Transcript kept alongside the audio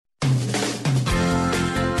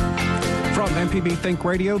MPB Think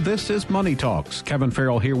Radio, this is Money Talks. Kevin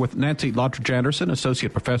Farrell here with Nancy Lottridge-Anderson,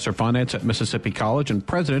 Associate Professor of Finance at Mississippi College and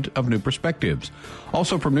President of New Perspectives.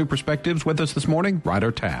 Also from New Perspectives with us this morning,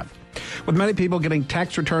 Ryder Taff. With many people getting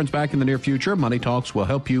tax returns back in the near future, Money Talks will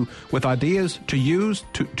help you with ideas to use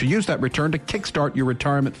that return to kickstart your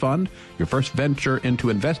retirement fund, your first venture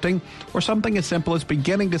into investing, or something as simple as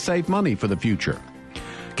beginning to save money for the future.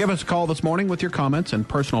 Give us a call this morning with your comments and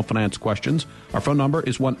personal finance questions. Our phone number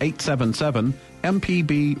is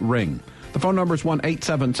 1-877-MPB-RING. The phone number is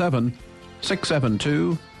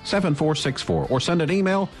 1-877-672-7464. Or send an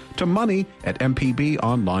email to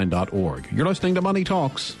money@mpbonline.org. You're listening to Money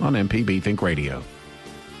Talks on MPB Think Radio.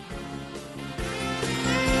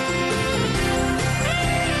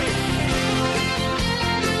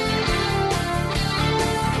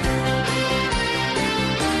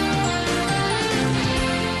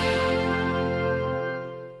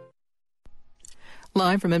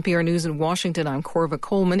 Live from NPR News in Washington, I'm Corva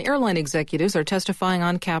Coleman. Airline executives are testifying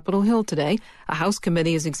on Capitol Hill today. A House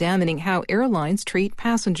committee is examining how airlines treat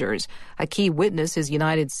passengers. A key witness is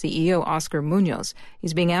United CEO Oscar Munoz.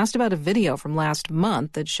 He's being asked about a video from last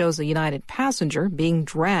month that shows a United passenger being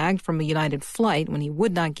dragged from a United flight when he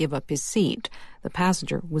would not give up his seat. The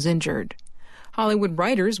passenger was injured. Hollywood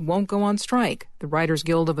writers won't go on strike. The Writers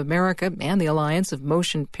Guild of America and the Alliance of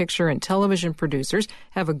Motion Picture and Television Producers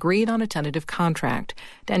have agreed on a tentative contract.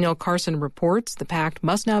 Danielle Carson reports the pact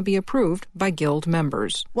must now be approved by Guild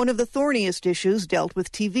members. One of the thorniest issues dealt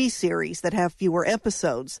with TV series that have fewer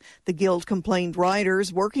episodes. The Guild complained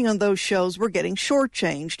writers working on those shows were getting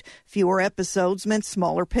shortchanged. Fewer episodes meant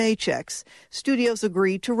smaller paychecks. Studios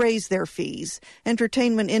agreed to raise their fees.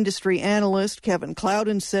 Entertainment industry analyst Kevin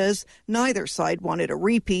Clouden says neither side wanted a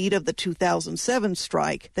repeat of the 2007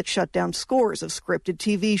 strike that shut down scores of scripted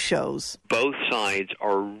TV shows. Both sides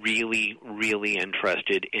are really, really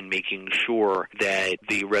interested in making sure that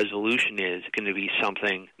the resolution is going to be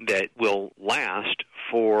something that will last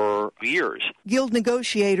for years. Guild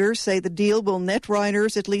negotiators say the deal will net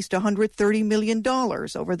writers at least $130 million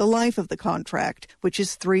over the life of the contract, which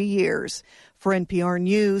is 3 years. For NPR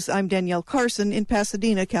News, I'm Danielle Carson in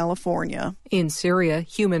Pasadena, California. In Syria,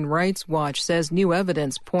 Human Rights Watch says new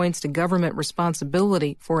evidence points to government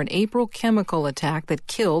responsibility for an April chemical attack that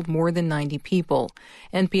killed more than 90 people.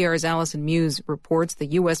 NPR's Allison Muse reports the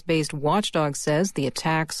U.S.-based watchdog says the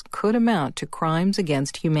attacks could amount to crimes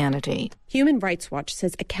against humanity. Human Rights Watch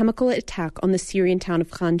says a chemical attack on the Syrian town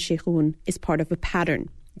of Khan Sheikhoun is part of a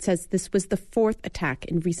pattern. It says this was the fourth attack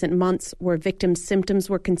in recent months where victims' symptoms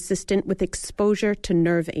were consistent with exposure to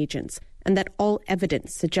nerve agents, and that all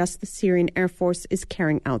evidence suggests the Syrian Air Force is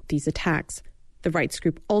carrying out these attacks. The rights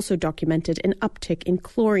group also documented an uptick in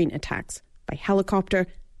chlorine attacks by helicopter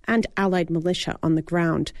and allied militia on the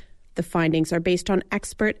ground. The findings are based on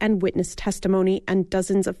expert and witness testimony and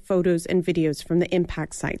dozens of photos and videos from the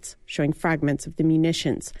impact sites showing fragments of the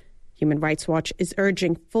munitions. Human Rights Watch is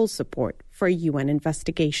urging full support for a UN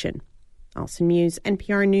investigation. Alison Muse,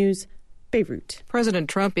 NPR News, Beirut. President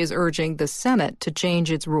Trump is urging the Senate to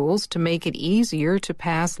change its rules to make it easier to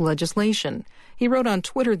pass legislation. He wrote on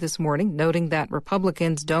Twitter this morning, noting that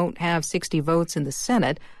Republicans don't have 60 votes in the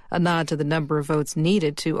Senate, a nod to the number of votes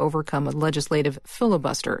needed to overcome a legislative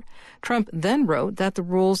filibuster. Trump then wrote that the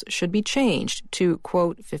rules should be changed to,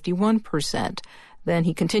 quote, 51%. Then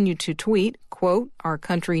he continued to tweet, quote, "Our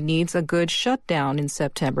country needs a good shutdown in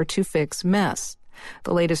September to fix mess."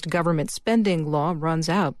 The latest government spending law runs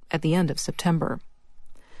out at the end of September.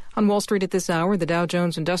 On Wall Street at this hour, the Dow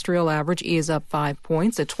Jones Industrial Average is up 5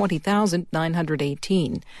 points at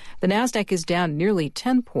 20,918. The Nasdaq is down nearly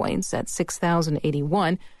 10 points at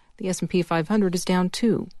 6,081. The S&P 500 is down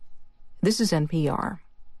 2. This is NPR.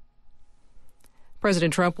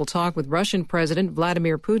 President Trump will talk with Russian President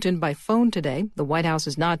Vladimir Putin by phone today. The White House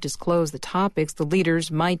has not disclosed the topics the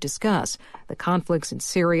leaders might discuss. The conflicts in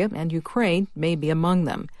Syria and Ukraine may be among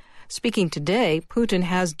them. Speaking today, Putin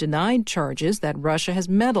has denied charges that Russia has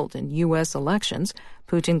meddled in U.S. elections.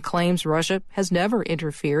 Putin claims Russia has never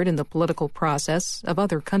interfered in the political process of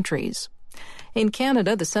other countries. In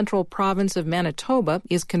Canada, the central province of Manitoba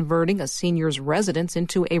is converting a senior's residence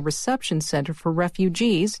into a reception center for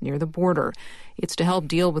refugees near the border. It's to help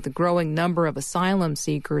deal with the growing number of asylum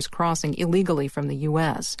seekers crossing illegally from the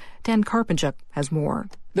U.S. Dan Karpinchuk has more.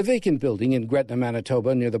 The vacant building in Gretna,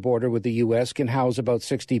 Manitoba, near the border with the U.S., can house about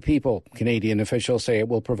 60 people. Canadian officials say it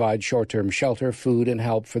will provide short-term shelter, food, and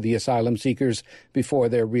help for the asylum seekers before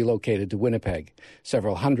they're relocated to Winnipeg.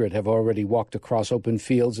 Several hundred have already walked across open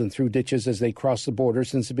fields and through ditches as they cross the border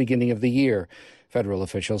since the beginning of the year. Federal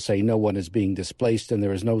officials say no one is being displaced and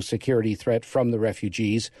there is no security threat from the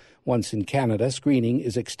refugees. Once in Canada, screening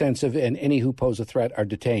is extensive and any who pose a threat are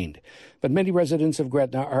detained. But many residents of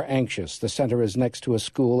Gretna are anxious. The center is next to a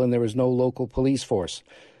school and there is no local police force.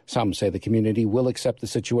 Some say the community will accept the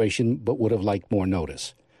situation but would have liked more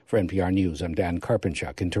notice. For NPR News, I'm Dan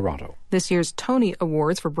Karpinchuk in Toronto. This year's Tony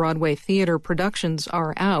Awards for Broadway theater productions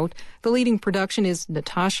are out. The leading production is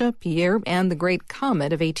Natasha, Pierre, and the Great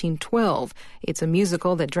Comet of 1812. It's a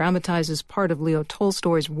musical that dramatizes part of Leo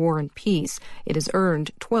Tolstoy's War and Peace. It has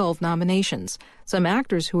earned 12 nominations. Some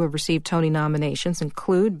actors who have received Tony nominations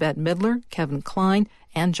include Bette Midler, Kevin Kline,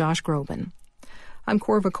 and Josh Groban. I'm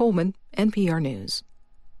Corva Coleman, NPR News.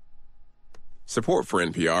 Support for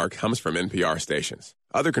NPR comes from NPR stations.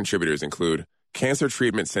 Other contributors include Cancer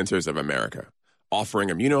Treatment Centers of America, offering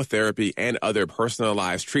immunotherapy and other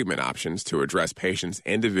personalized treatment options to address patients'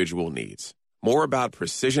 individual needs. More about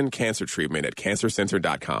precision cancer treatment at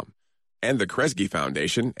cancercenter.com and the Kresge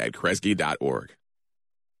Foundation at kresge.org.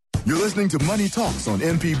 You're listening to Money Talks on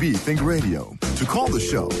MPB Think Radio. To call the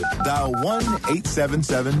show, dial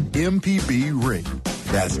 1-877-MPB-RING.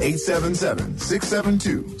 That's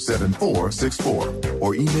 877-672-7464.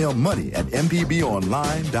 Or email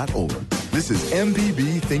money@mpbonline.org. This is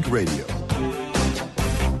MPB Think Radio.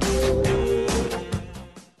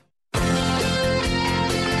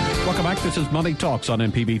 Welcome back. This is Money Talks on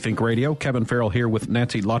MPB Think Radio. Kevin Farrell here with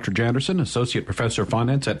Nancy Lottridge Anderson, Associate Professor of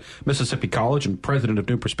Finance at Mississippi College and President of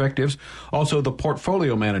New Perspectives. Also, the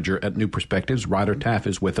Portfolio Manager at New Perspectives, Ryder Taff,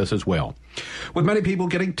 is with us as well. With many people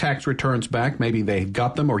getting tax returns back, maybe they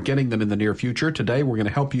got them or getting them in the near future, today we're going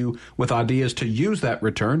to help you with ideas to use that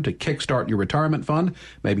return to kickstart your retirement fund,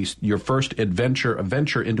 maybe your first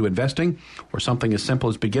venture into investing, or something as simple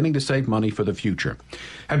as beginning to save money for the future.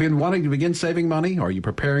 Have you been wanting to begin saving money? Are you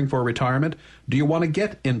preparing for retirement? Do you want to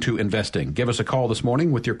get into investing? Give us a call this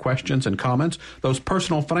morning with your questions and comments, those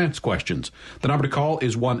personal finance questions. The number to call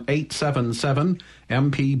is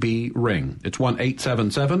 1-877-MPB-RING. It's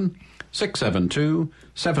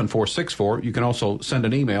 1-877-672-7464. You can also send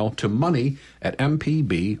an email to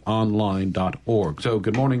money@mpbonline.org. So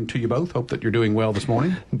good morning to you both. Hope that you're doing well this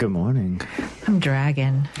morning. Good morning. I'm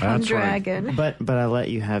dragging. That's right. But I let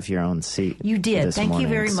you have your own seat. You did. Thank you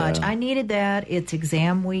very much. So. I needed that. It's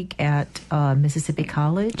exam week at Mississippi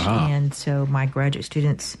College, and so my graduate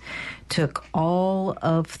students took all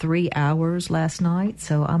of 3 hours last night,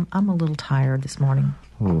 so I'm a little tired this morning.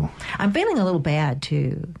 Ooh. I'm feeling a little bad,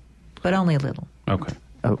 too, but only a little. Okay.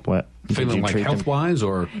 Oh, what? Feeling like health-wise,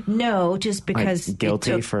 or? No, just because like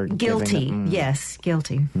guilty for guilty. Yes,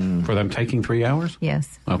 guilty. For them taking 3 hours?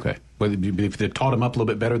 Yes. Okay. Well, if they taught them up a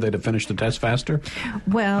little bit better, they'd have finished the test faster?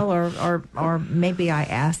 Well, or maybe I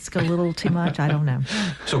ask a little too much. I don't know.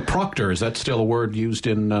 So proctor, is that still a word used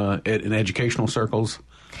in educational circles?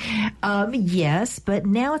 Yes, but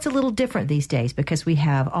now it's a little different these days because we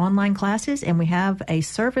have online classes and we have a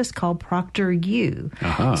service called ProctorU.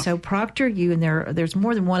 So ProctorU, and there's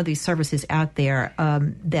more than one of these services out there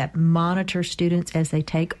that monitor students as they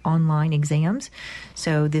take online exams.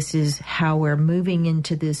 So this is how we're moving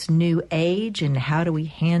into this new age, and how do we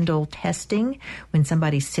handle testing when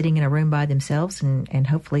somebody's sitting in a room by themselves, and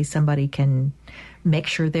hopefully somebody can make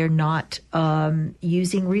sure they're not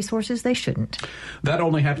using resources they shouldn't. That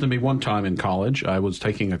only happened to me one time in college. I was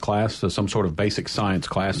taking a class, some sort of basic science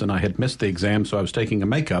class, and I had missed the exam, so I was taking a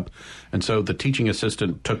makeup. And so the teaching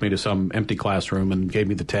assistant took me to some empty classroom and gave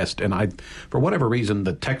me the test. And I, for whatever reason,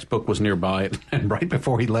 the textbook was nearby. And right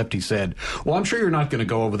before he left, he said, "Well, I'm sure you're not going to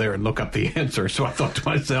go over there and look up the answer." So I thought to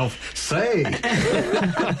myself, there's a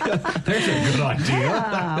good idea.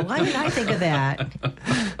 Yeah, why didn't I think of that?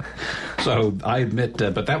 So I admit,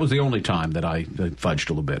 but that was the only time that I fudged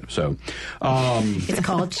a little bit. So it's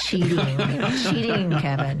called cheating. Cheating,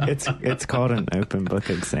 Kevin. It's called an open book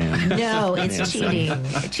exam. No, it's cheating.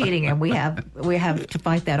 Cheating, and we have to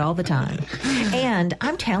fight that all the time. And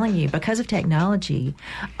I'm telling you, because of technology,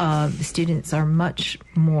 the students are much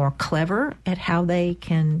more clever at how they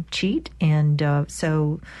can cheat, and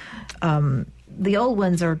the old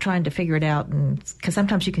ones are trying to figure it out, because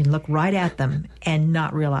sometimes you can look right at them and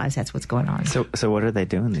not realize that's what's going on. So what are they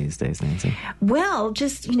doing these days, Nancy? Well,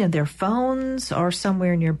 just, their phones are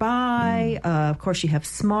somewhere nearby. Of course, you have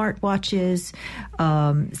smart watches.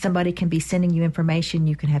 Somebody can be sending you information.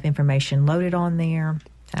 You can have information loaded on there.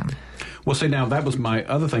 So. Well, see, now that was my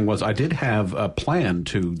other thing was I did have a plan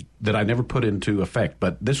that I never put into effect,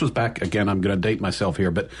 but this was back, again, I'm going to date myself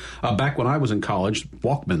here, but back when I was in college,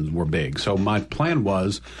 Walkmans were big. So my plan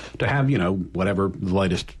was to have, whatever the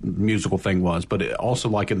latest musical thing was, but also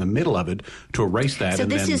like in the middle of it to erase that. So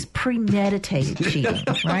this is premeditated cheating,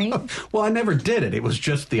 right? Well, I never did it. It was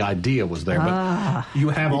just the idea was there. But you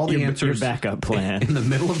have all the answers. Your backup plan. In the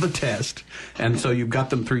middle of the test. And so you've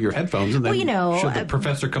got them through your headphones. And then should the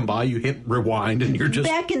professor come by, you hit rewind and you're just...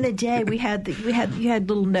 Back in the day, you had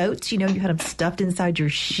little notes. You had them stuffed inside your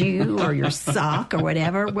shoe or your sock or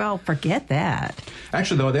whatever. Well, forget that.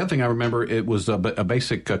 Actually, though, the other thing I remember, it was a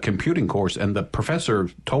basic computing course, and the professor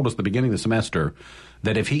told us at the beginning of the semester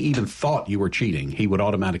that if he even thought you were cheating, he would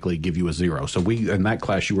automatically give you a 0. So in that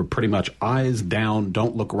class, you were pretty much eyes down,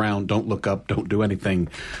 don't look around, don't look up, don't do anything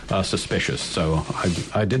suspicious. So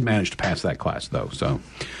I did manage to pass that class, though. So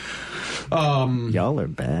y'all are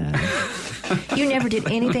bad. You never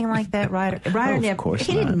did anything like that, Ryder? Ryder never. Of course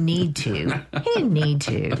he didn't need to. He didn't need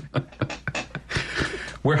to.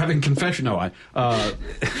 We're having confession. No,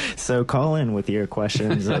 So call in with your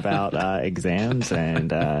questions about exams and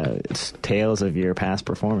tales of your past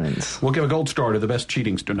performance. We'll give a gold star to the best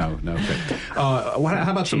cheating. No. Okay. How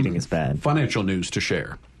about cheating is bad. Financial news to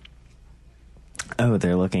share? Oh,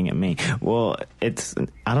 they're looking at me. Well,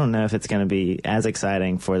 I don't know if it's going to be as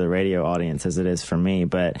exciting for the radio audience as it is for me,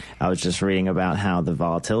 but I was just reading about how the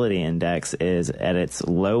volatility index is at its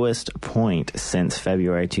lowest point since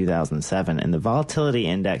February 2007. And the volatility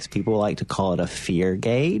index, people like to call it a fear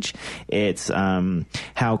gauge. It's how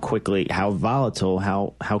volatile,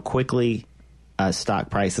 how quickly stock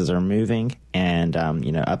prices are moving, and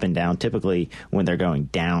up and down. Typically, when they're going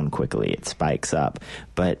down quickly, it spikes up.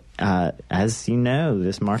 But as you know,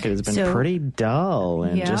 this market has been pretty dull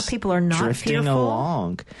and just people are not drifting fearful.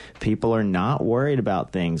 along. People are not worried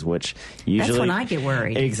about things, which usually that's when I get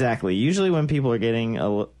worried. Exactly. Usually, when people are getting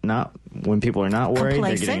not worried,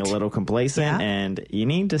 they're getting a little complacent, and you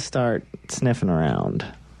need to start sniffing around.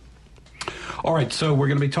 All right, so we're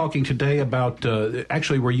going to be talking today about,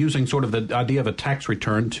 actually we're using sort of the idea of a tax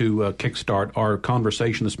return to kickstart our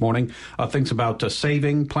conversation this morning. Things about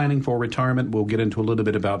saving, planning for retirement. We'll get into a little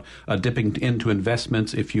bit about dipping into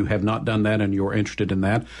investments if you have not done that and you're interested in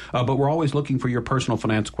that. But we're always looking for your personal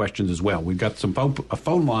finance questions as well. We've got some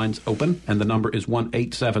phone lines open, and the number is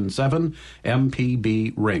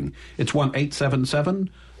 1-877-MPB-RING. It's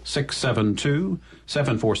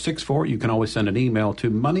 1-877-672-7464. You can always send an email to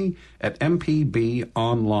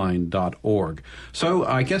money@mpbonline.org. So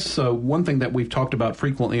I guess one thing that we've talked about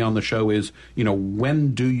frequently on the show is,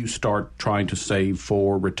 when do you start trying to save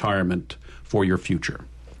for retirement for your future?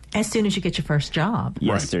 As soon as you get your first job.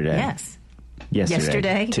 Yesterday. Yes.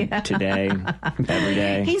 Yesterday. Today. Every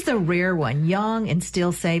day. He's the rare one, young and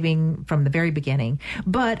still saving from the very beginning.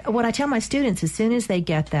 But what I tell my students, as soon as they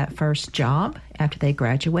get that first job, after they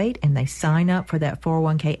graduate, and they sign up for that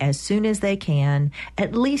 401k as soon as they can,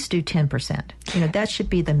 at least do 10%. That should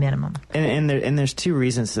be the minimum. And there's two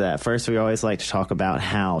reasons to that. First, we always like to talk about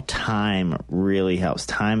how time really helps.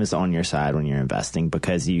 Time is on your side when you're investing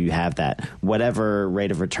because you have that whatever rate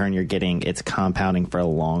of return you're getting, it's compounding for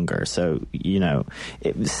longer. So,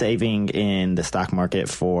 saving in the stock market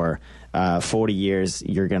for 40 years,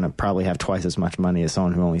 you're going to probably have twice as much money as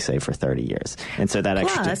someone who only saved for 30 years. And so that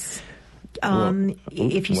Plus,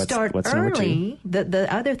 if you start early, the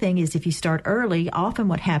other thing is if you start early, often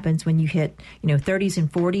what happens when you hit 30s and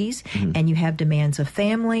 40s and you have demands of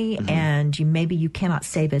family and you cannot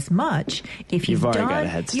save as much. If you've already got a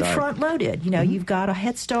head start. You front loaded. You've got a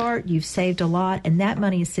head start. You've saved a lot, and that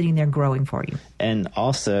money is sitting there growing for you. And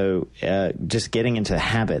also, just getting into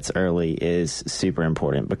habits early is super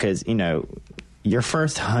important because your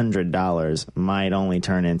first $100 might only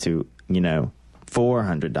turn into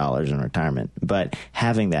 $400 in retirement, but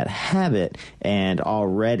having that habit and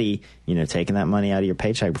already, taking that money out of your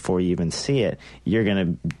paycheck before you even see it, you're going to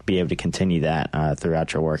be able to continue that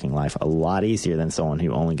throughout your working life a lot easier than someone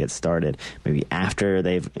who only gets started maybe after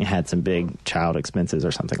they've had some big child expenses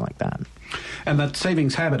or something like that. And that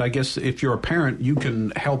savings habit, I guess, if you're a parent, you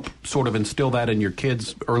can help sort of instill that in your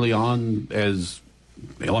kids early on as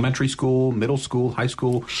elementary school, middle school, high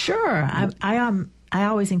school. Sure. I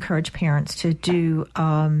always encourage parents to do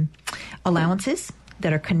allowances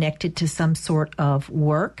that are connected to some sort of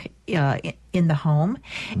work in the home,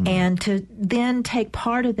 and to then take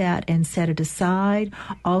part of that and set it aside.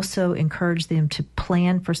 Also encourage them to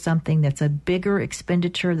plan for something that's a bigger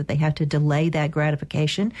expenditure that they have to delay that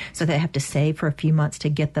gratification, so they have to save for a few months to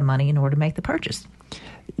get the money in order to make the purchase.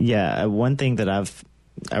 Yeah, one thing that I've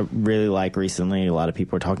I really like recently, a lot of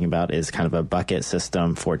people are talking about is kind of a bucket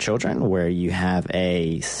system for children where you have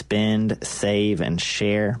a spend, save, and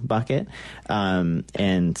share bucket.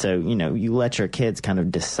 And so, you let your kids kind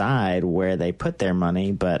of decide where they put their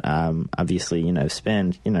money, but obviously,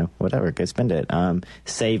 spend, whatever, go spend it.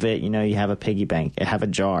 Save it, you have a piggy bank, have a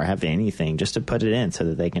jar, have anything just to put it in so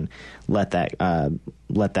that they can let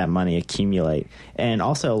that money accumulate. And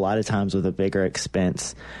also a lot of times with a bigger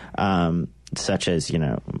expense, such as,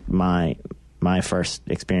 my first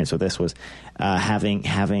experience with this was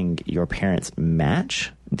having your parents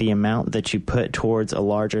match the amount that you put towards a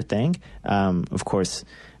larger thing. Of course,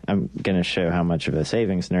 I'm going to show how much of a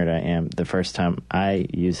savings nerd I am. The first time I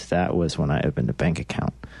used that was when I opened a bank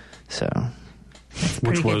account. So,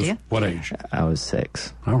 which was what age? I was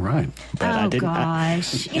 6. All right. But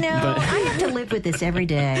gosh. I have to live with this every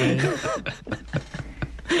day.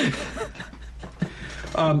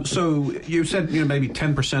 So you said maybe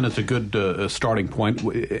 10% is a good starting point,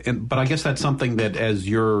 but I guess that's something that as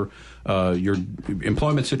your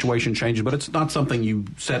employment situation changes, but it's not something you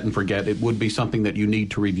set and forget. It would be something that you need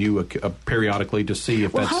to review periodically to see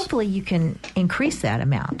if that's... Well, hopefully you can increase that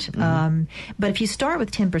amount. Mm-hmm. But if you start with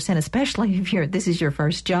 10%, especially if this is your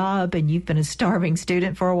first job and you've been a starving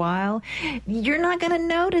student for a while, you're not going to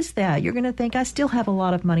notice that. You're going to think, I still have a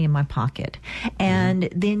lot of money in my pocket. And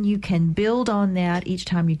then you can build on that. Each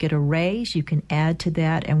time you get a raise, you can add to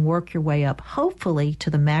that and work your way up, hopefully to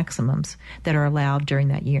the maximums that are allowed during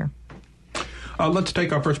that year. Let's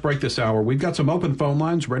take our first break this hour. We've got some open phone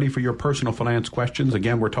lines ready for your personal finance questions.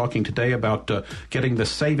 Again, we're talking today about getting the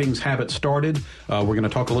savings habit started. We're going to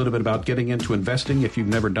talk a little bit about getting into investing if you've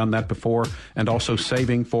never done that before, and also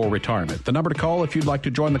saving for retirement. The number to call if you'd like to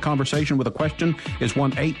join the conversation with a question is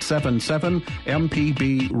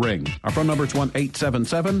 1-877-MPB-RING. Our phone number is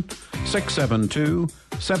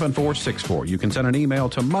 1-877-672-7464. You can send an email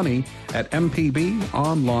to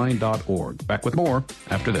money@mpbonline.org. Back with more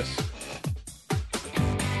after this.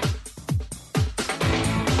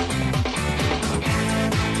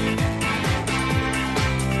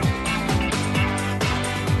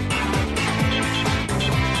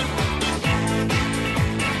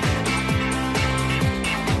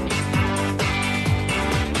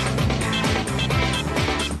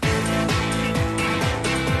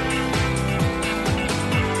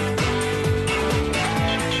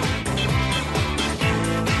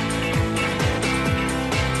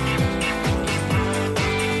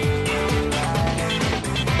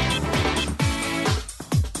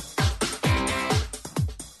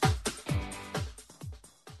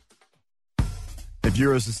 If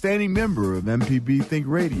you're a sustaining member of MPB Think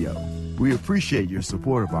Radio, we appreciate your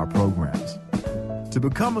support of our programs. To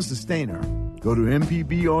become a sustainer, go to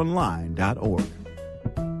mpbonline.org.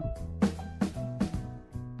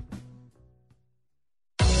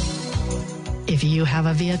 If you have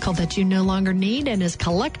a vehicle that you no longer need and is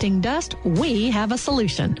collecting dust, we have a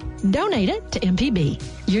solution. Donate it to MPB.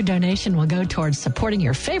 Your donation will go towards supporting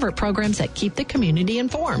your favorite programs that keep the community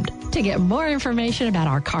informed. To get more information about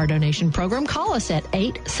our car donation program, call us at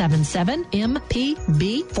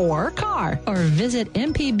 877-MPB-4CAR or visit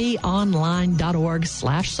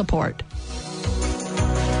mpbonline.org/support.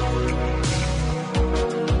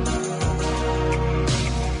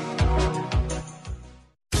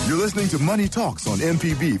 You're listening to Money Talks on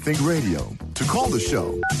MPB Think Radio. To call the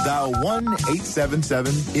show, dial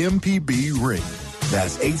 1-877-MPB-RING.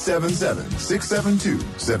 That's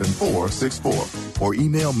 877-672-7464. Or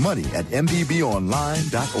email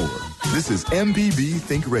money@mpbonline.org. This is MPB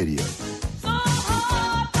Think Radio.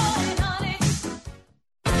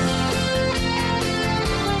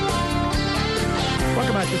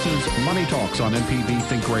 Welcome back. This is Money Talks on MPB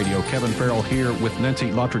Think Radio. Kevin Farrell here with Nancy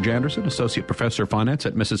Lottridge Anderson, Associate Professor of Finance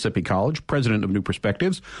at Mississippi College, President of New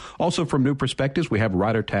Perspectives. Also from New Perspectives, we have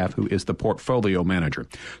Ryder Taff, who is the Portfolio Manager.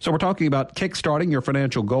 So we're talking about kickstarting your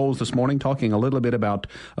financial goals this morning, talking a little bit about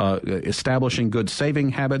establishing good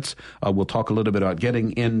saving habits. We'll talk a little bit about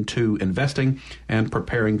getting into investing and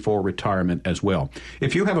preparing for retirement as well.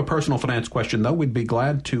 If you have a personal finance question, though, we'd be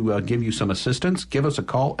glad to give you some assistance. Give us a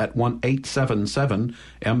call at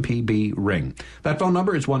 1-877-MPB-RING. That phone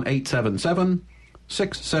number is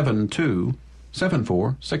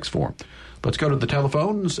 1-877-672-7464. Let's go to the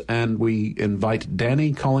telephones, and we invite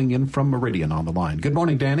Danny calling in from Meridian on the line. Good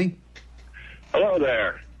morning, Danny. Hello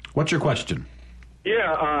there. What's your question?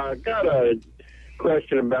 Yeah, got a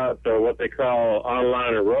question about what they call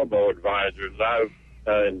online or robo-advisors. I've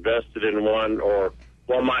invested in one,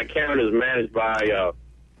 my account is managed by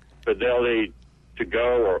Fidelity to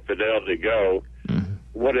Go or Fidelity Go.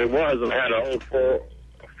 What it was, I had an old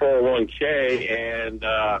 401k, and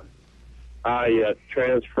I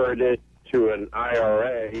transferred it to an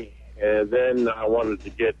IRA, and then I wanted to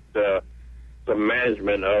get some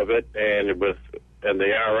management of it, and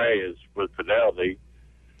the IRA is with Fidelity,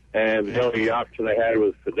 and the only option I had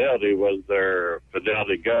with Fidelity was their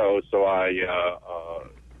Fidelity Go, so I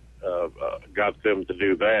got them to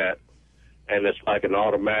do that, and it's like an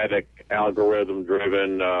automatic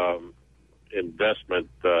algorithm-driven investment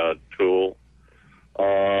tool.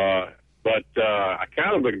 But I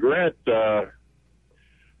kind of regret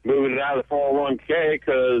moving it out of the 401k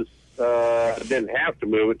because I didn't have to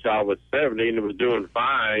move it till I was 70, and it was doing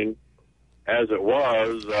fine as it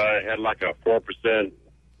was. I had like a 4%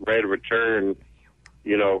 rate of return,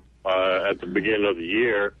 at the beginning of the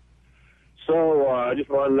year. So I just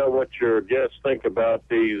want to know what your guests think about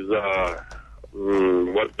these,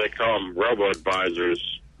 what they call them,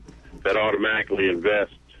 robo-advisors that automatically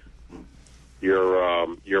invest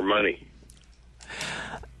your money.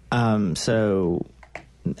 So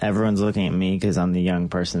everyone's looking at me because I'm the young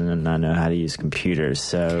person and I know how to use computers.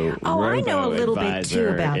 So I know a little bit too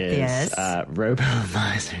about this.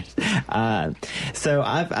 Robo-advisors. So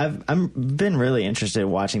I've been really interested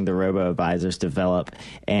in watching the robo-advisors develop,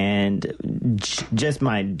 and just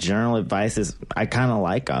my general advice is I kind of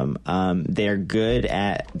like them. They're good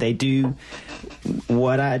they do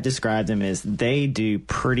what I describe them as. They do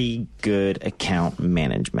pretty good account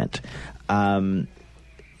management.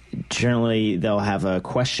 Generally, they'll have a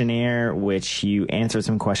questionnaire which you answer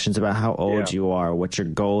some questions about how old you are, what your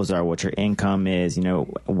goals are, what your income is,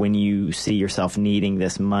 when you see yourself needing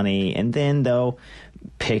this money, and then they'll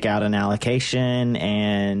pick out an allocation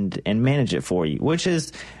and manage it for you, which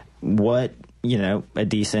is what, a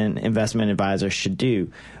decent investment advisor should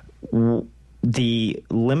do. The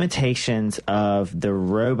limitations of the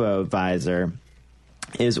robo-advisor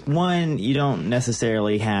is, one, you don't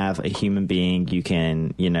necessarily have a human being you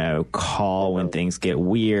can, call when things get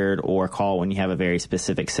weird or call when you have a very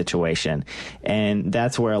specific situation. And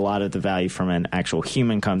that's where a lot of the value from an actual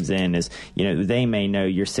human comes in is, they may know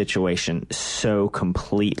your situation so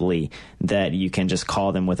completely that you can just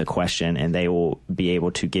call them with a question and they will be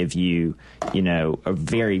able to give you, a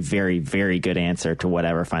very, very, very good answer to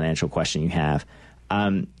whatever financial question you have.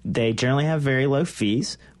 They generally have very low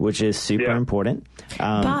fees, which is super important.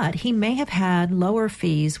 But he may have had lower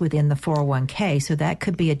fees within the 401k, so that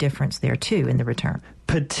could be a difference there, too, in the return.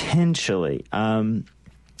 Potentially.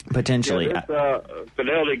 Potentially. Yeah, this,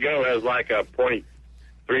 Fidelity Go has like a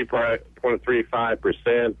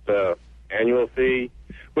 0.35% annual fee,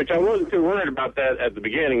 which I wasn't too worried about that at the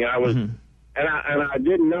beginning. I was... Mm-hmm. And I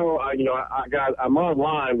didn't know, I'm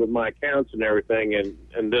online with my accounts and everything,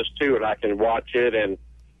 and this too, and I can watch it and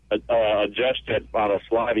adjust it on a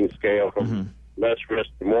sliding scale from less risk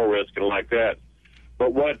to more risk and like that.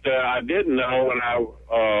 But what I didn't know when I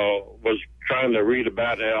was trying to read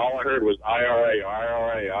about it, all I heard was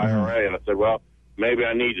IRA, and I said, well, maybe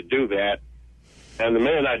I need to do that. And the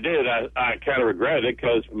minute I did, I kind of regretted it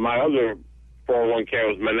because my other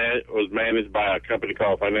 401k was managed by a company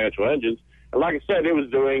called Financial Engines. And like I said, it was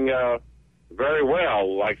doing very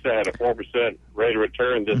well. Like I said, I had a 4% rate of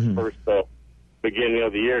return this first beginning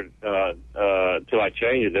of the year until I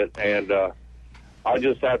changed it. And I'll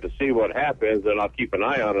just have to see what happens, and I'll keep an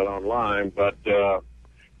eye on it online. But yeah,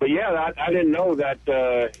 I didn't know that.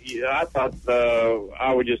 I thought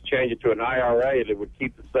I would just change it to an IRA and it would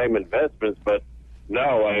keep the same investments. But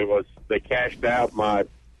no, they cashed out my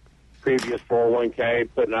previous 401k,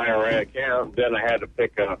 put an IRA account. Then I had to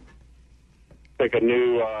pick a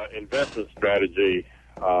new investment strategy.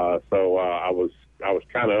 So I was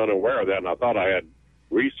kind of unaware of that, and I thought I had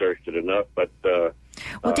researched it enough, but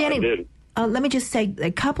well, Danny, I didn't. Let me just say a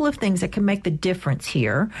couple of things that can make the difference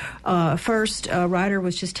here. First, Ryder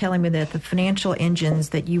was just telling me that the Financial Engines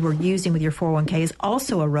that you were using with your 401k is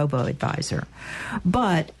also a robo-advisor.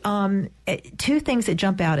 But two things that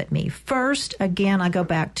jump out at me. First, again, I go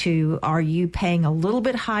back to, are you paying a little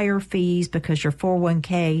bit higher fees because your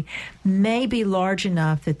 401k may be large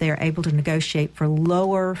enough that they're able to negotiate for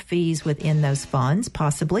lower fees within those funds?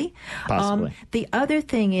 Possibly. The other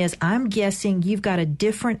thing is, I'm guessing you've got a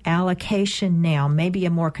different allocation now, maybe a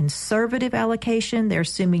more conservative allocation. They're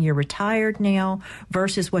assuming you're retired now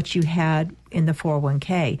versus what you had in the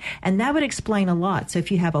 401k. And that would explain a lot. So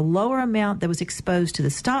if you have a lower amount that was exposed to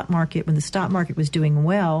the stock market when the stock market was doing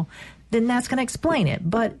well, then that's going to explain it.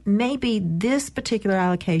 But maybe this particular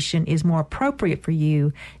allocation is more appropriate for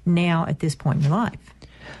you now at this point in your life.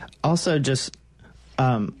 Also,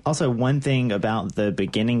 one thing about the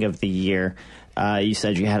beginning of the year, You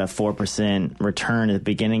said you had a 4% return at the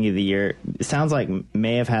beginning of the year. It sounds like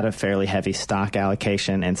may have had a fairly heavy stock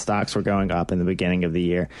allocation, and stocks were going up in the beginning of the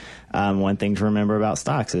year. One thing to remember about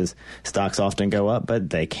stocks is stocks often go up, but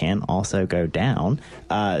they can also go down.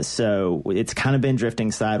 So it's kind of been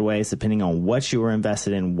drifting sideways depending on what you were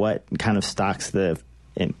invested in, what kind of stocks the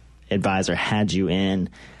advisor had you in.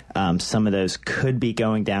 Some of those could be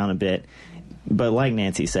going down a bit. But like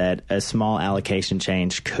Nancy said, a small allocation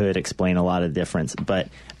change could explain a lot of the difference. But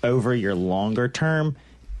over your longer term,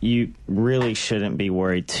 you really shouldn't be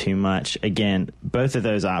worried too much. Again, both of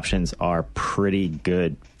those options are pretty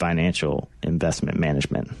good financial investment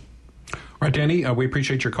management. All right, Danny, we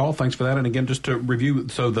appreciate your call. Thanks for that. And again, just to review,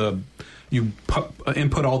 so you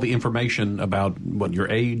input all the information about what your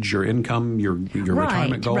age, your income, your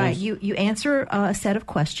retirement goals. Right. You answer a set of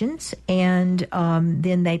questions, and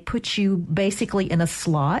then they put you basically in a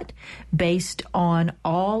slot based on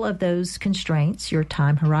all of those constraints: your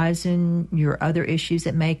time horizon, your other issues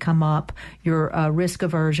that may come up, your risk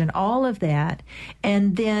aversion, all of that,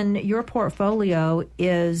 and then your portfolio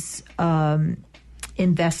is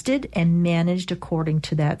invested and managed according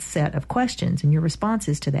to that set of questions and your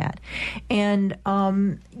responses to that. And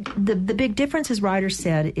the big difference, as Ryder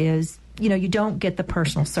said, is you don't get the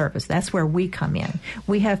personal service. That's where we come in.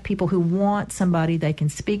 We have people who want somebody they can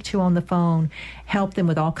speak to on the phone, help them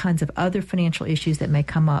with all kinds of other financial issues that may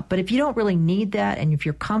come up. But if you don't really need that, and if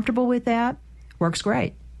you're comfortable with that, works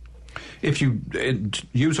great. If you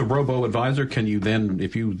use a robo-advisor, can you then,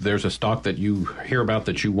 there's a stock that you hear about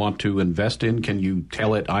that you want to invest in, can you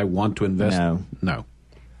tell it, I want to invest? No.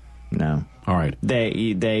 All right.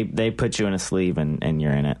 They put you in a sleeve and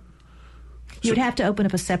you're in it. You would have to open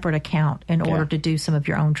up a separate account in order to do some of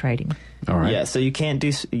your own trading. All right. Yeah, so you can't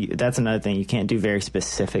do. That's another thing. You can't do very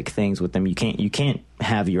specific things with them. You can't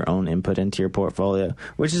have your own input into your portfolio,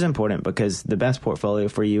 which is important because the best portfolio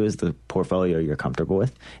for you is the portfolio you're comfortable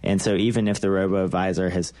with. And so even if the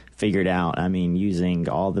robo-advisor has figured out, using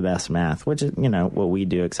all the best math, which is what we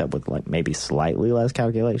do, except with like maybe slightly less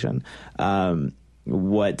calculation,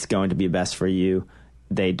 what's going to be best for you,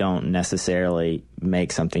 they don't necessarily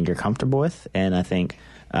make something you're comfortable with. And I think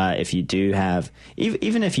if you do have,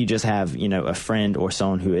 even if you just have, a friend or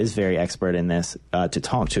someone who is very expert in this to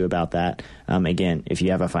talk to about that, again, if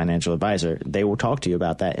you have a financial advisor, they will talk to you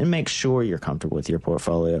about that and make sure you're comfortable with your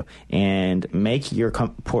portfolio and make your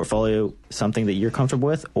portfolio something that you're comfortable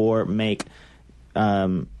with, or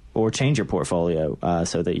or change your portfolio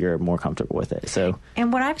so that you're more comfortable with it.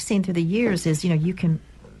 And what I've seen through the years is, you can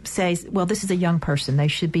say, well, this is a young person, they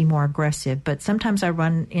should be more aggressive. But sometimes I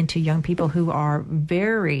run into young people who are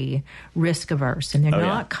very risk averse and they're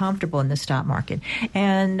not comfortable in the stock market.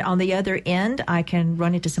 And on the other end, I can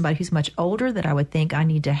run into somebody who's much older that I would think I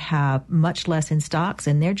need to have much less in stocks.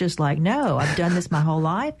 And they're just like, no, I've done this my whole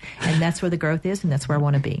life and that's where the growth is and that's where I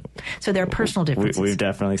want to be. So there are personal differences. We've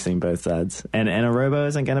definitely seen both sides. And a robo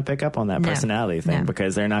isn't going to pick up on that personality thing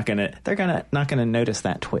because they're not going to notice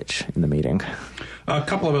that twitch in the meeting. A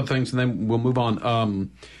couple of other things, and then we'll move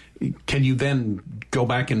on. Can you then go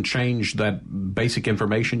back and change that basic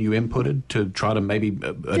information you inputted to try to maybe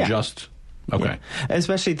adjust? Okay. Yeah.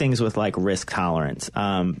 Especially things with like risk tolerance.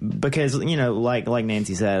 Because, like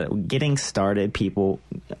Nancy said, getting started,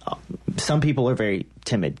 some people are very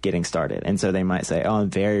timid getting started. And so they might say, I'm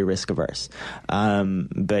very risk averse.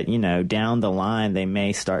 But, down the line, they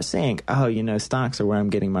may start saying, stocks are where I'm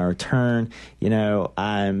getting my return.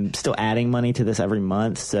 I'm still adding money to this every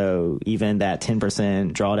month. So even that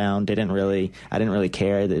 10% drawdown I didn't really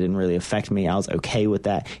care. That didn't really affect me. I was okay with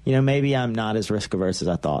that. Maybe I'm not as risk averse as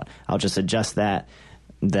I thought. I'll just adjust that.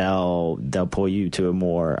 They'll pull you to a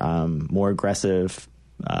more aggressive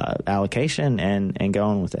allocation and go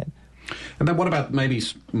on with it. And then what about maybe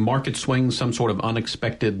market swings, some sort of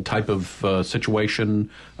unexpected type of situation?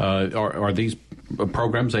 Are these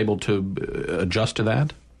programs able to adjust to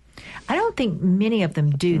that? I don't think many of them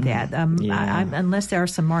do that, unless there are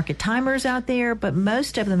some market timers out there. But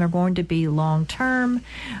most of them are going to be long-term,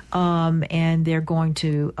 and they're going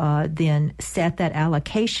to then set that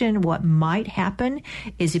allocation. What might happen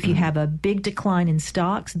is if you have a big decline in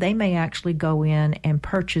stocks, they may actually go in and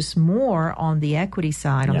purchase more on the equity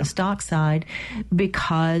side, on the stock side,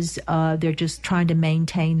 because they're just trying to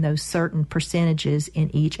maintain those certain percentages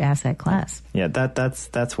in each asset class. Yeah,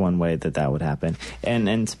 that's one way that would happen.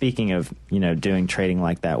 And speaking of doing trading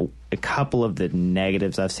like that, a couple of the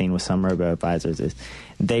negatives I've seen with some robo-advisors is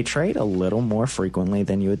they trade a little more frequently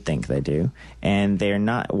than you would think they do. And they're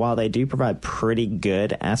not, while they do provide pretty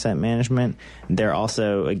good asset management, they're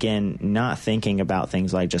also, again, not thinking about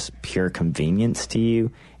things like just pure convenience to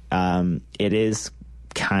you. It is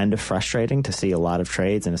kind of frustrating to see a lot of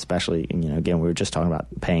trades, and especially, again, we were just talking about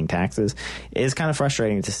paying taxes. It is kind of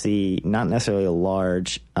frustrating to see not necessarily a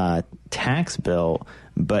large tax bill,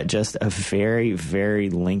 but just a very, very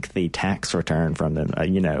lengthy tax return from them,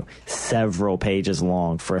 several pages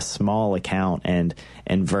long for a small account and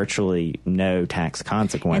virtually no tax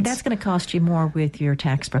consequence. And that's going to cost you more with your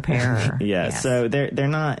tax preparer. Yeah, yes. So they're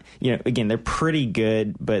not, again, they're pretty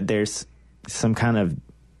good, but there's some kind of,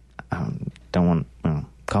 don't want to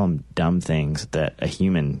call them dumb things that a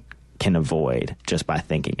human can avoid just by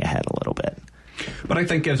thinking ahead a little bit. But I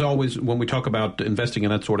think, as always, when we talk about investing in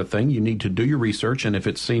that sort of thing, you need to do your research, and if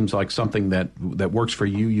it seems like something that works for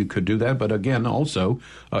you, you could do that. But again, also,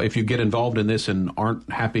 if you get involved in this and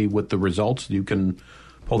aren't happy with the results, you can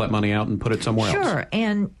pull that money out and put it somewhere else. Sure,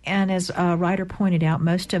 and as Ryder pointed out,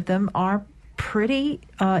 most of them are pretty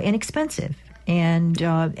inexpensive. And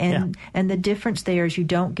the difference there is you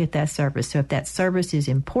don't get that service. So if that service is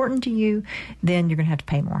important to you, then you're going to have to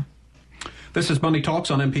pay more. This is Money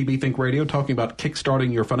Talks on MPB Think Radio, talking about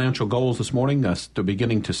kickstarting your financial goals this morning, to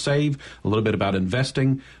beginning to save, a little bit about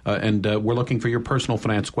investing, and we're looking for your personal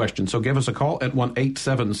finance questions. So give us a call at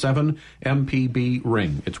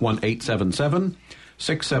 1-877-MPB-RING. It's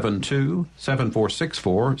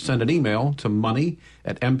 1-877-672-7464. Send an email to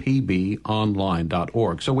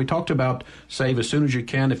money@mpbonline.org. So we talked about save as soon as you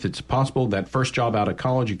can. If it's possible, that first job out of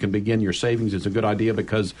college, you can begin your savings. It's a good idea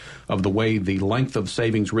because of the way the length of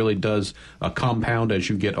savings really does compound as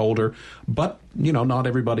you get older. But, not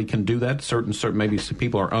everybody can do that. Certain maybe some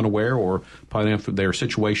people are unaware, or probably after their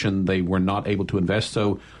situation, they were not able to invest.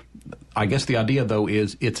 So I guess the idea, though,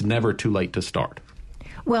 is it's never too late to start.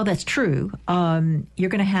 Well, that's true. You're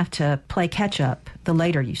going to have to play catch-up the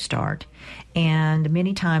later you start. And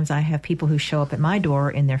many times I have people who show up at my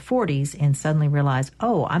door in their 40s and suddenly realize,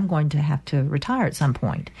 I'm going to have to retire at some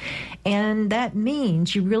point. And that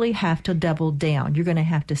means you really have to double down. You're going to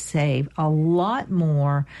have to save a lot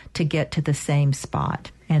more to get to the same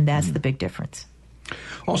spot. And that's the big difference.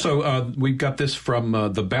 Also, we've got this from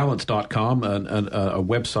thebalance.com, a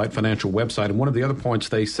website, financial website. And one of the other points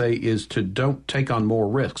they say is to don't take on more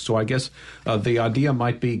risks. So I guess the idea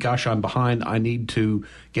might be, gosh, I'm behind. I need to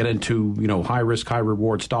get into, high risk, high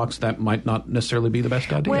reward stocks. That might not necessarily be the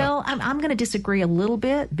best idea. Well, I'm going to disagree a little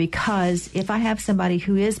bit, because if I have somebody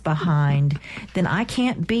who is behind, then I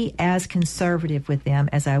can't be as conservative with them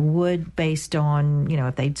as I would based on,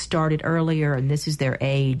 if they'd started earlier and this is their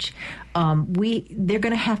age. You're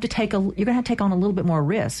going to have to take on a little bit more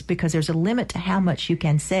risk, because there's a limit to how much you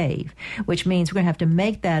can save, which means we're going to have to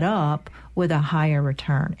make that up with a higher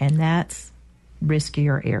return, and that's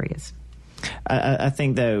riskier areas. I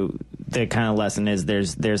think, though, the kind of lesson is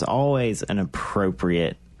there's always an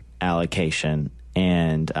appropriate allocation,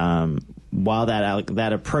 and while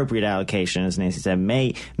that appropriate allocation, as Nancy said,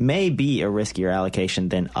 may be a riskier allocation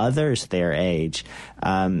than others their age,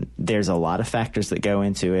 there's a lot of factors that go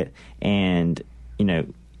into it, and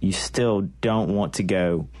you still don't want to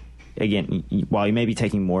go, again, while you may be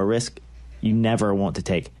taking more risk, you never want to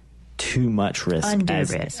take too much risk.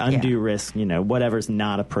 Undue risk, whatever's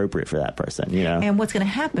not appropriate for that person, And what's going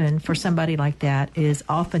to happen for somebody like that is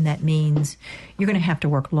often that means you're going to have to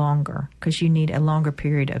work longer, because you need a longer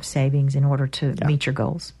period of savings in order to meet your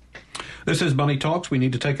goals. This is Money Talks. We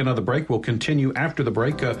need to take another break. We'll continue after the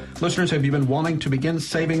break. Listeners, have you been wanting to begin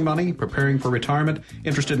saving money, preparing for retirement,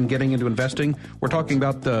 interested in getting into investing? We're talking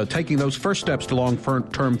about taking those first steps to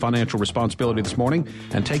long-term financial responsibility this morning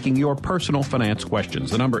and taking your personal finance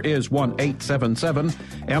questions. The number is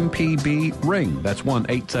 1-877-MPB-RING. That's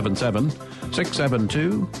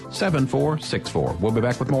 1-877-672-7464. We'll be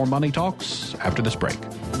back with more Money Talks after this break.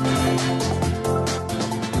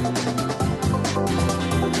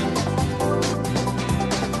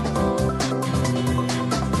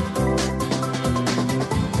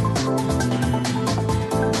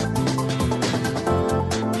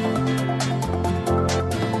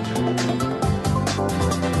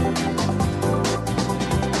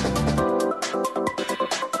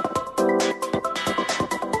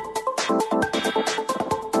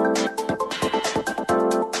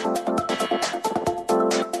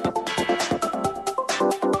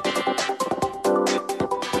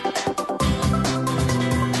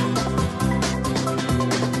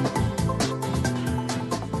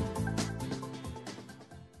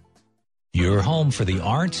 Your home for the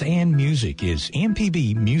arts and music is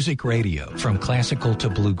MPB Music Radio. From classical to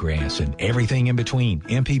bluegrass and everything in between,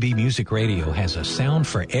 MPB Music Radio has a sound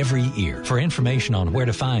for every ear. For information on where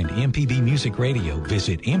to find MPB Music Radio,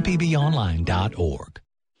 visit mpbonline.org.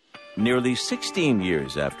 Nearly 16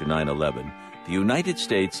 years after 9/11, the United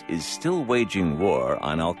States is still waging war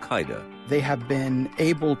on al-Qaeda. They have been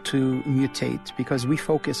able to mutate because we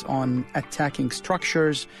focus on attacking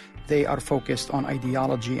structures. They are focused on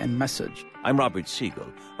ideology and message. I'm Robert Siegel.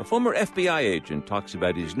 A former FBI agent talks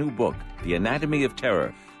about his new book, The Anatomy of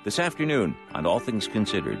Terror, this afternoon on All Things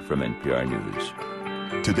Considered from NPR News.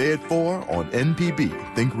 Today at 4 on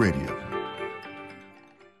MPB Think Radio.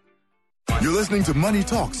 You're listening to Money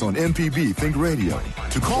Talks on MPB Think Radio.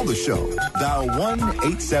 To call the show, dial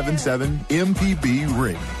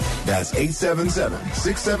 1-877-MPB-RING. That's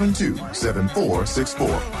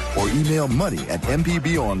 877-672-7464. Or email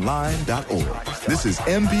money@mpbonline.org. This is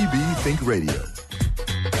MPB Think Radio.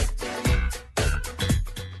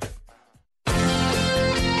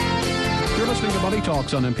 Listening to Money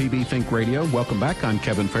Talks on MPB Think Radio. Welcome back. I'm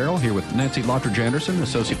Kevin Farrell here with Nancy Lottridge Anderson,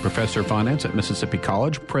 Associate Professor of Finance at Mississippi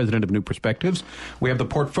College, President of New Perspectives. We have the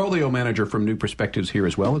Portfolio Manager from New Perspectives here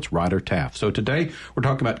as well. It's Ryder Taff. So today we're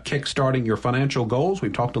talking about kickstarting your financial goals.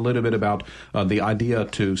 We've talked a little bit about the idea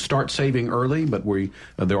to start saving early, but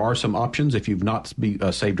there are some options if you've not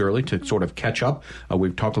saved early to sort of catch up.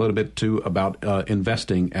 We've talked a little bit too about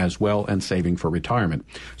investing as well and saving for retirement.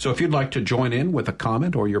 So if you'd like to join in with a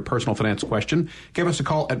comment or your personal finance question, give us a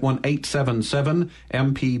call at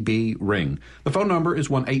 1-877-MPB-RING. The phone number is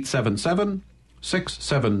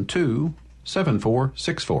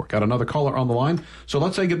 1-877-672-7464. Got another caller on the line, so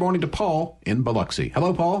let's say good morning to Paul in Biloxi.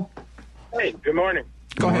 Hello, Paul. Hey, good morning.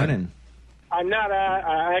 Go ahead. I'm not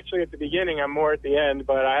actually at the beginning. I'm more at the end,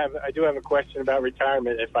 but I do have a question about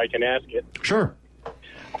retirement, if I can ask it. Sure.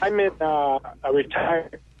 I'm in a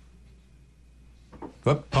retirement.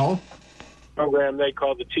 What, Paul? Program they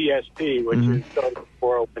call the TSP, which is sort of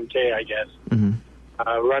 401k, I guess,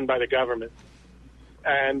 run by the government.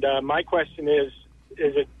 And my question is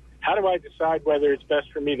it how do I decide whether it's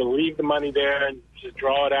best for me to leave the money there and just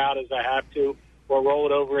draw it out as I have to, or roll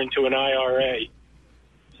it over into an IRA?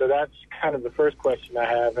 So that's kind of the first question I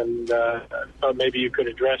have, and I thought maybe you could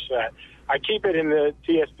address that. I keep it in the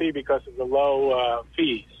TSP because of the low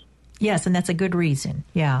fees. Yes, and that's a good reason.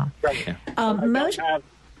 Yeah. Right.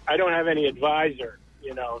 I don't have any advisor,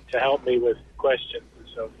 to help me with questions and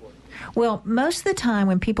so forth. Well, most of the time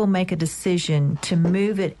when people make a decision to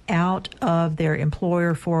move it out of their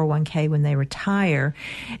employer 401k when they retire,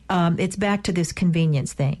 it's back to this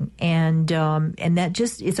convenience thing. And that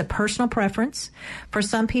just is a personal preference. For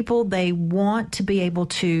some people, they want to be able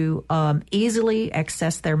to easily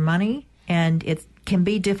access their money, and it can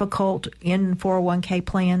be difficult in 401k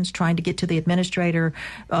plans, trying to get to the administrator,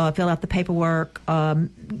 fill out the paperwork,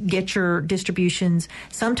 get your distributions.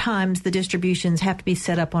 Sometimes the distributions have to be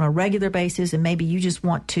set up on a regular basis, and maybe you just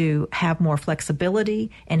want to have more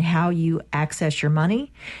flexibility in how you access your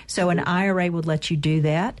money. So an IRA would let you do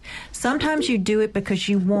that. Sometimes you do it because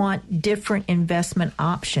you want different investment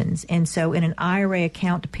options. And so in an IRA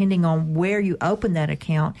account, depending on where you open that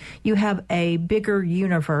account, you have a bigger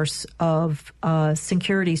universe of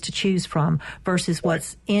securities to choose from versus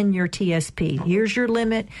what's in your TSP. Here's your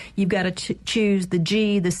limit. You've got to choose the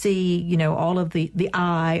G, the C, all of the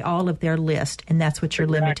I, all of their list, and that's what you're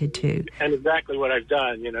limited to. And exactly what I've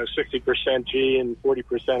done, 60% G and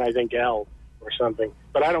 40% I think L or something.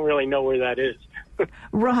 But I don't really know where that is.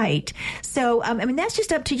 Right. So, that's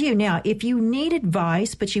just up to you. Now, if you need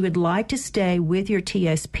advice, but you would like to stay with your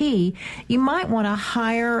TSP, you might want to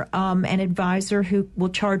hire an advisor who will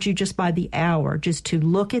charge you just by the hour, just to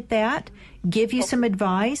look at that, give you some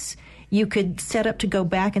advice. You could set up to go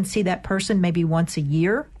back and see that person maybe once a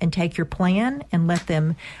year and take your plan and let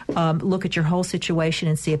them look at your whole situation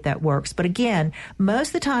and see if that works. But again, most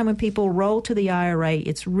of the time when people roll to the IRA,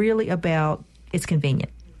 it's really about it's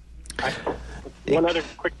convenient. One other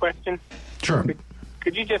quick question. Sure.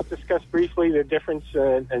 Could you just discuss briefly the difference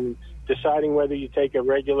in deciding whether you take a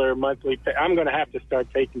regular monthly I'm going to have to start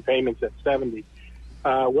taking payments at 70.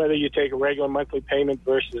 Whether you take a regular monthly payment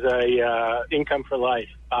versus a income for life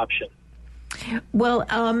option. Well,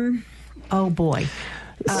 oh boy.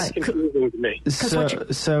 It's confusing to me.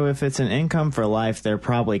 So if it's an income for life, they're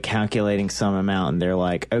probably calculating some amount, and they're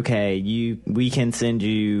like, okay, we can send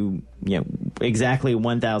you, exactly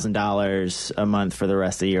 $1,000 a month for the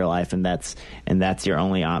rest of your life, and that's your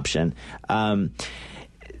only option.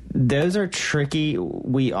 Those are tricky.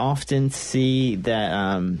 We often see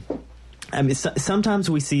that.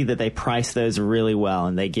 Sometimes we see that they price those really well,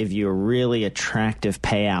 and they give you a really attractive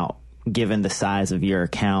payout given the size of your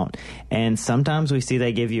account. And sometimes we see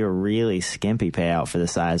they give you a really skimpy payout for the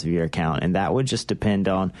size of your account. And that would just depend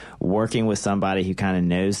on working with somebody who kind of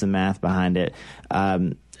knows the math behind it,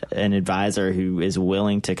 an advisor who is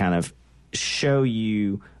willing to kind of show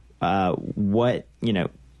you what,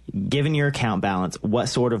 given your account balance, what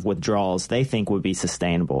sort of withdrawals they think would be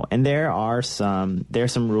sustainable. And there's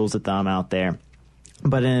some rules of thumb out there.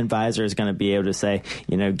 But an advisor is going to be able to say,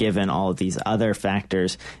 given all of these other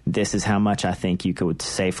factors, this is how much I think you could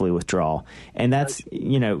safely withdraw. And that's,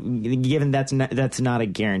 given that's not a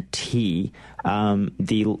guarantee.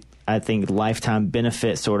 I think lifetime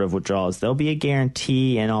benefit sort of withdrawals, there'll be a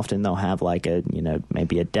guarantee, and often they'll have like a,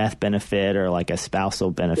 maybe a death benefit or like a spousal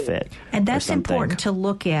benefit. And that's important to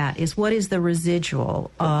look at, is what is the residual.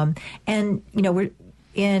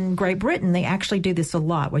 In Great Britain, they actually do this a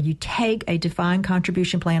lot, where you take a defined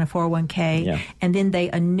contribution plan, a 401k, and then they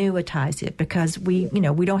annuitize it, because we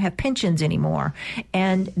don't have pensions anymore.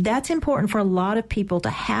 And that's important for a lot of people, to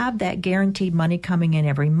have that guaranteed money coming in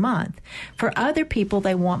every month. For other people,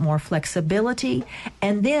 they want more flexibility,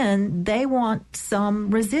 and then they want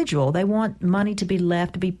some residual. They want money to be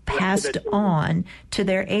left, to be passed on to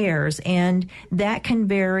their heirs, and that can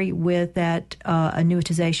vary with that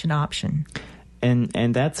annuitization option.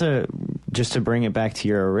 And that's just to bring it back to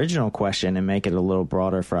your original question and make it a little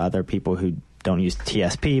broader for other people who don't use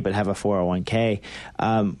TSP but have a 401k.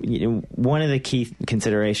 One of the key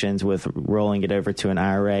considerations with rolling it over to an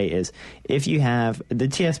IRA is, if you have the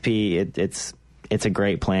TSP, it's a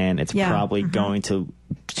great plan. It's probably going to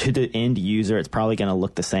the end user, it's probably going to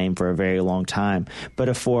look the same for a very long time. But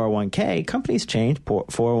a 401k, companies change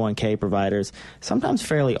 401k providers sometimes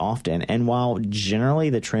fairly often. And while generally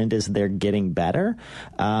the trend is they're getting better,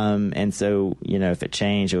 and so, if it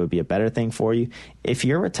changed, it would be a better thing for you. If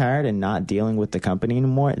you're retired and not dealing with the company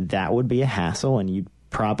anymore, that would be a hassle, and you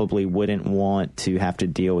probably wouldn't want to have to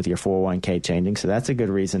deal with your 401k changing. So that's a good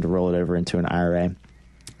reason to roll it over into an IRA.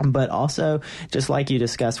 But also, just like you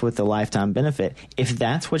discussed with the lifetime benefit, if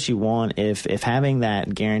that's what you want, if having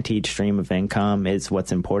that guaranteed stream of income is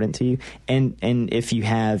what's important to you, and if you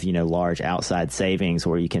have, large outside savings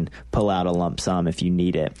where you can pull out a lump sum if you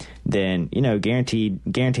need it, then,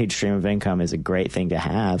 guaranteed stream of income is a great thing to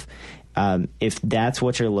have. If that's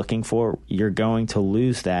what you're looking for, you're going to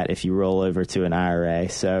lose that if you roll over to an IRA.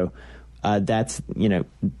 So that's,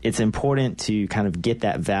 it's important to kind of get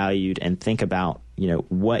that valued and think about,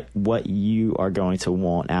 what you are going to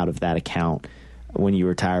want out of that account when you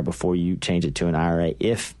retire before you change it to an IRA,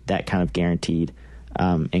 if that kind of guaranteed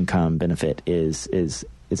income benefit is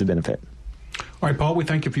a benefit. All right, Paul, we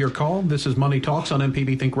thank you for your call. This is Money Talks on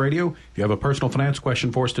MPB Think Radio. If you have a personal finance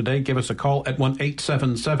question for us today, give us a call at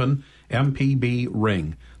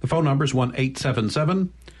 1-877-MPB-RING. The phone number is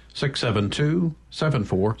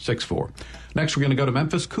 1-877-672-7464. Next, we're going to go to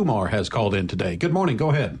Memphis. Kumar has called in today. Good morning.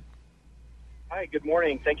 Go ahead. Hi, good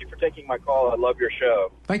morning. Thank you for taking my call. I love your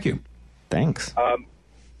show. Thank you. Thanks.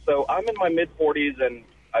 So I'm in my mid-40s, and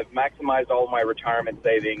I've maximized all of my retirement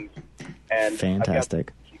savings. And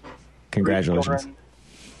fantastic. Congratulations.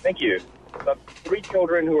 Thank you. I have 3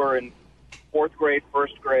 children who are in 4th grade,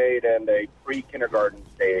 1st grade, and a pre-kindergarten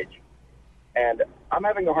stage. And I'm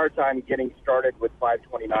having a hard time getting started with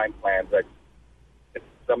 529 plans. It's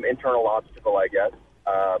some internal obstacle, I guess.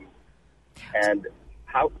 And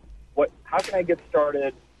how can I get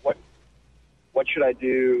started? What should I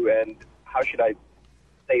do, and how should I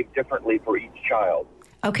save differently for each child?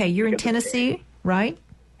 Okay, you're in Tennessee, right?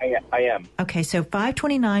 I am. Okay, so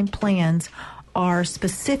 529 plans are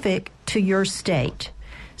specific to your state.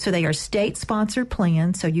 So they are state-sponsored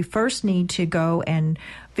plans. So you first need to go and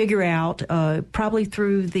figure out, probably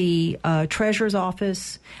through the treasurer's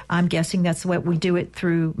office. I'm guessing that's what we do it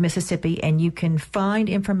through Mississippi, and you can find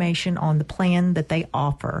information on the plan that they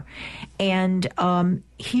offer. And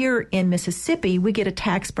here in Mississippi, we get a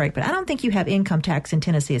tax break, but I don't think you have income tax in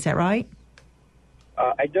Tennessee. Is that right?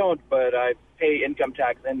 I don't, but I pay income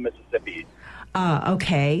tax in Mississippi.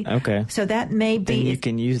 Okay. Okay. So that may be... Then you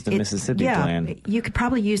can use the Mississippi plan. You could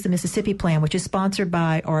probably use the Mississippi plan, which is sponsored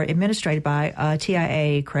by or administrated by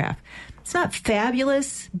TIA Craft. It's not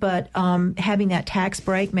fabulous, but having that tax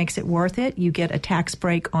break makes it worth it. You get a tax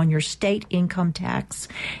break on your state income tax,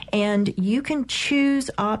 and you can choose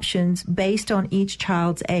options based on each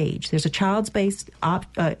child's age. There's a child's-based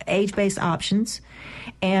age-based options,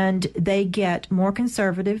 and they get more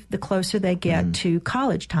conservative the closer they get to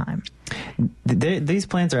college time. These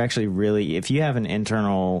plans are actually really, if you have an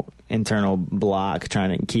internal block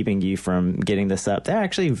keeping you from getting this up, they're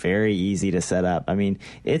actually very easy to set up. I mean,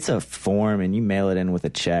 it's a form and you mail it in with a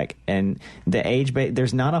check, and the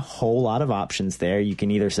there's not a whole lot of options there. You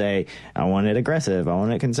can either say, I want it aggressive, I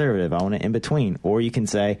want it conservative, I want it in between, or you can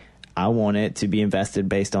say, I want it to be invested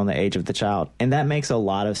based on the age of the child. And that makes a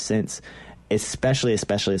lot of sense, especially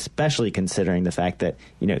considering the fact that,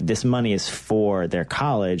 this money is for their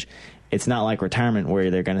college. It's not like retirement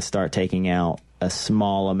where they're going to start taking out a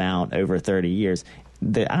small amount over 30 years.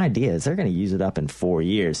 The idea is they're going to use it up in 4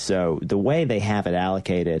 years. So the way they have it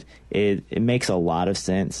allocated, it makes a lot of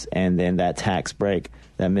sense. And then that tax break,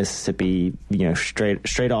 that Mississippi,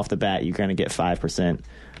 straight off the bat, you're going to get 5%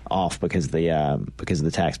 off because of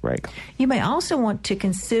the tax break. You may also want to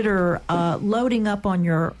consider loading up on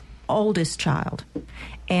your oldest child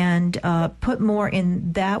and put more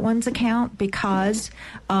in that one's account because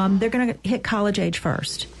they're going to hit college age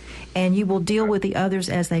first. And you will deal with the others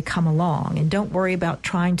as they come along. And don't worry about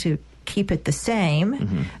trying to keep it the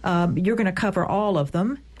same. Mm-hmm. You're going to cover all of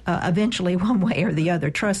them eventually one way or the other,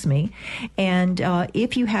 trust me. And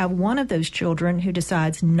if you have one of those children who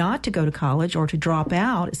decides not to go to college or to drop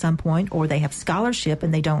out at some point, or they have scholarship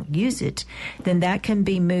and they don't use it, then that can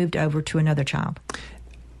be moved over to another child.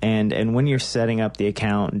 And when you're setting up the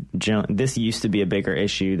account, this used to be a bigger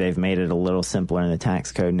issue. They've made it a little simpler in the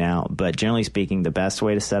tax code now. But generally speaking, the best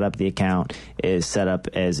way to set up the account is set up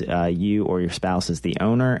as you or your spouse is the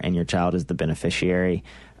owner and your child is the beneficiary.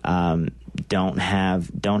 Don't have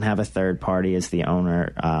a third party as the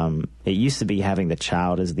owner. It used to be having the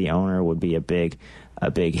child as the owner would be a big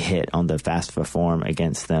hit on the FAFSA form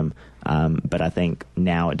against them. But I think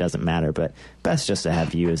now it doesn't matter. But best just to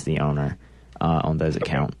have you as the owner on those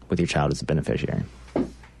accounts with your child as a beneficiary.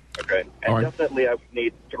 Okay. And definitely I would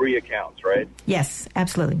need 3 accounts, right? Yes,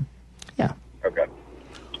 absolutely. Yeah. Okay. All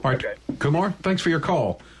right. Okay. Kumar, thanks for your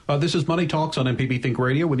call. This is Money Talks on MPB Think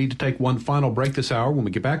Radio. We need to take one final break this hour. When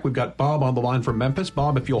we get back, we've got Bob on the line from Memphis.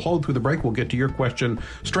 Bob, if you'll hold through the break, we'll get to your question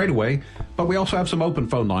straight away. But we also have some open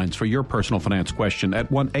phone lines for your personal finance question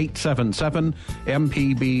at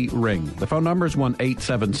 1-877-MPB-RING. The phone number is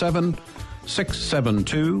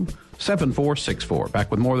 1-877-672-7464.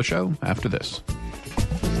 Back with more of the show after this.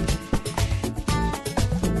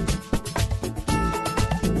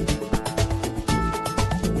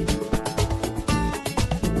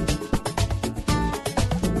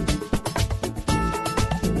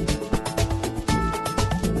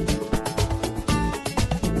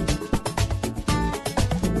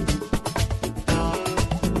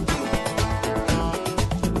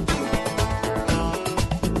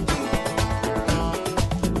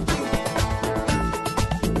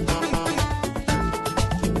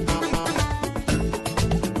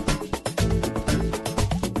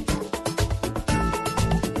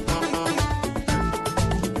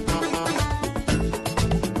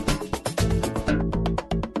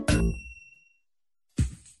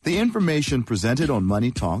 The information presented on Money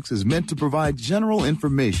Talks is meant to provide general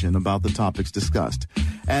information about the topics discussed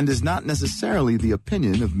and is not necessarily the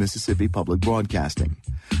opinion of Mississippi Public Broadcasting.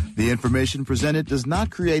 The information presented does not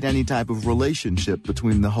create any type of relationship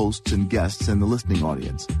between the hosts and guests and the listening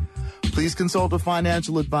audience. Please consult a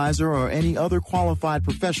financial advisor or any other qualified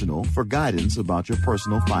professional for guidance about your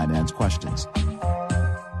personal finance questions.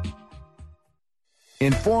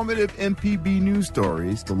 Informative MPB news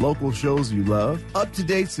stories, the local shows you love,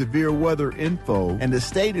 up-to-date severe weather info, and a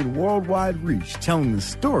state and worldwide reach telling the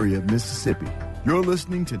story of Mississippi. You're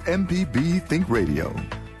listening to MPB Think Radio.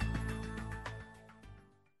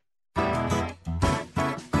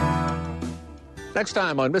 Next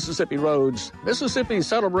time on Mississippi Roads, Mississippi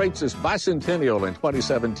celebrates its bicentennial in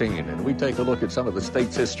 2017, and we take a look at some of the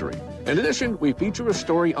state's history. In addition, we feature a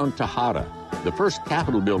story on Tejada, the first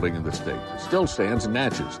Capitol building in the state that still stands in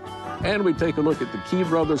Natchez. And we take a look at the Key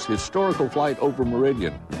Brothers' historical flight over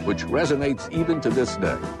Meridian, which resonates even to this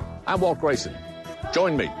day. I'm Walt Grayson.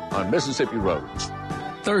 Join me on Mississippi Roads.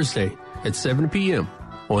 Thursday at 7 p.m.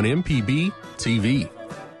 on MPB TV.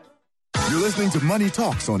 You're listening to Money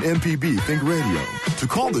Talks on MPB Think Radio. To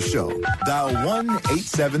call the show, dial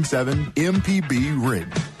 1-877-MPB-RING.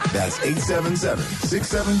 That's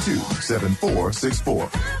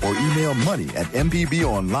 877-672-7464. Or email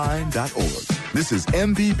money@mpbonline.org. This is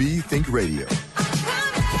MPB Think Radio.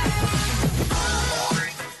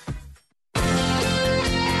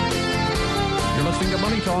 Listening to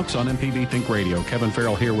Money Talks on MPB Think Radio. Kevin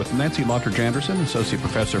Farrell here with Nancy Lottridge Anderson, Associate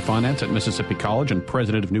Professor of Finance at Mississippi College and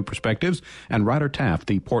President of New Perspectives, and Ryder Taft,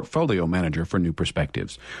 the Portfolio Manager for New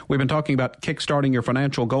Perspectives. We've been talking about kickstarting your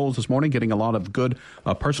financial goals this morning, getting a lot of good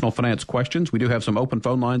personal finance questions. We do have some open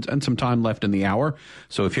phone lines and some time left in the hour.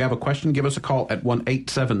 So if you have a question, give us a call at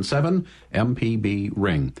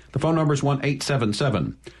 1-877-MPB-RING. The phone number is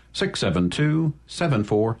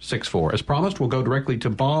 1-877-672-7464. As promised, we'll go directly to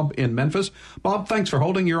Bob in Memphis. Bob, thanks for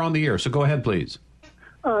holding. You're on the air, so go ahead, please.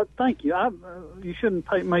 Thank you. You shouldn't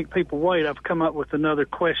make people wait. I've come up with another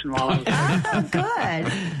question while I was Oh,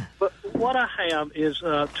 good. But what I have is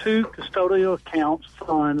 2 custodial accounts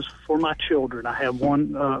funds for my children. I have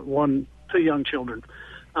two young children.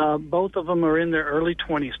 Both of them are in their early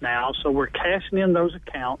 20s now, so we're cashing in those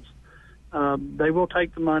accounts. They will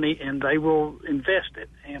take the money and they will invest it.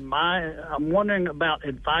 And I'm wondering about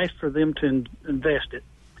advice for them to invest it.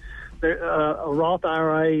 A Roth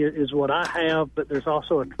IRA is what I have, but there's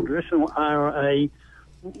also a traditional IRA.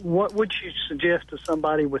 What would you suggest to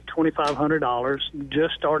somebody with $2,500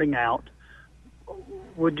 just starting out?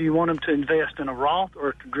 Would you want them to invest in a Roth or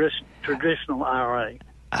a traditional IRA?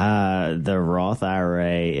 The Roth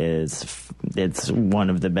IRA it's one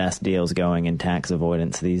of the best deals going in tax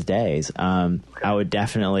avoidance these days. I would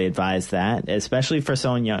definitely advise that, especially for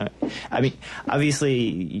someone young. I mean,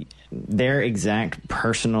 obviously, their exact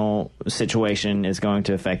personal situation is going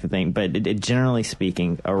to affect the thing, but generally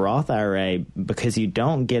speaking, a Roth IRA, because you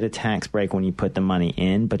don't get a tax break when you put the money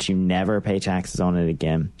in, but you never pay taxes on it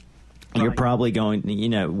again. You're probably going,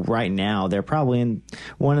 right now, they're probably in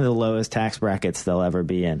one of the lowest tax brackets they'll ever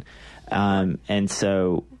be in. And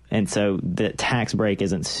so the tax break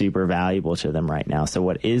isn't super valuable to them right now. So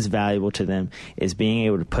what is valuable to them is being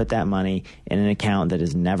able to put that money in an account that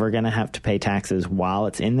is never going to have to pay taxes while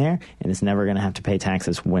it's in there, and it's never going to have to pay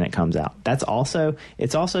taxes when it comes out. It's also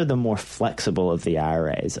the more flexible of the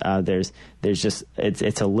IRAs.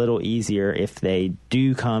 It's a little easier if they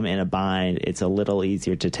do come in a bind. It's a little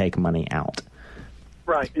easier to take money out.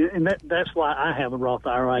 Right, and that's why I have a Roth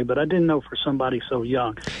IRA, but I didn't know for somebody so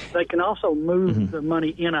young. They can also move the money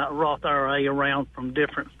in a Roth IRA around from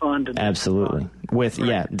different fund to different Absolutely.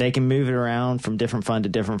 fund. They can move it around from different fund to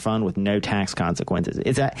different fund with no tax consequences.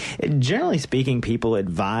 Generally speaking, people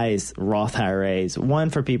advise Roth IRAs, one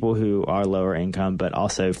for people who are lower income, but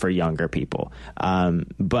also for younger people.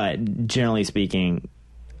 But generally speaking,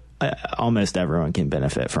 almost everyone can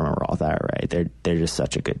benefit from a Roth IRA. They're just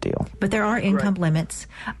such a good deal. But there are income limits.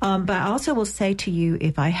 But I also will say to you,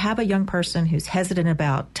 if I have a young person who's hesitant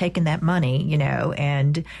about taking that money,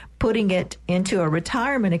 and putting it into a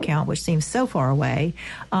retirement account, which seems so far away,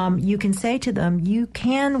 you can say to them, you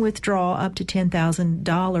can withdraw up to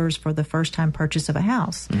 $10,000 for the first-time purchase of a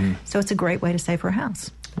house. Mm-hmm. So it's a great way to save for a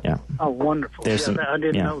house. Yeah. Oh, wonderful. I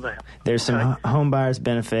didn't know that. There's some home buyers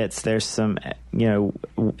benefits. There's some,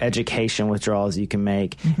 education withdrawals you can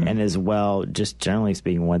make. Mm-hmm. And as well, just generally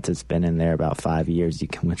speaking, once it's been in there about 5 years, you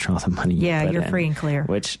can withdraw the money. You're free and clear.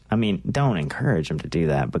 Which, don't encourage them to do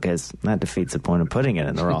that because that defeats the point of putting it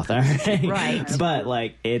in the Roth IRA. Right.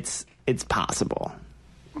 But, it's possible.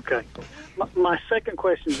 Okay. My second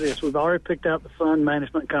question is this. We've already picked out the fund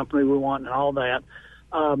management company we want and all that.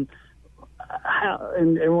 And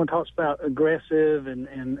everyone talks about aggressive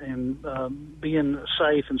and being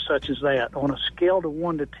safe and such as that. On a scale to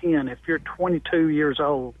 1 to 10, if you're 22 years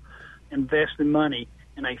old investing money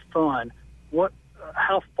in a fund,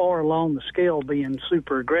 how far along the scale being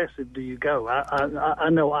super aggressive do you go? I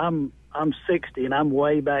know I'm 60 and I'm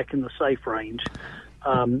way back in the safe range,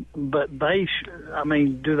 but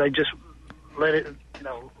do they just let it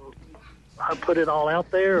put it all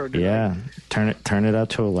out there? Or turn it up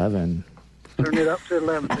to 11. Turn it up to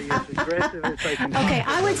 11. So you're as aggressive as they can. Okay,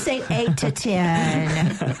 I would say 8 to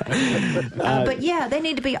 10. But they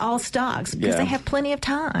need to be all stocks because they have plenty of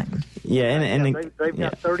time. They've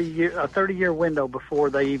got a 30-year window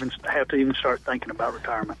before they even have to start thinking about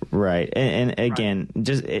retirement. Right, and again,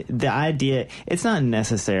 just the idea, it's not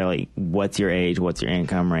necessarily what's your age, what's your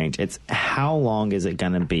income range. It's how long is it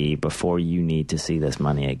going to be before you need to see this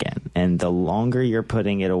money again. And the longer you're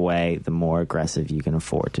putting it away, the more aggressive you can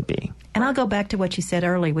afford to be. And I'll go back to what you said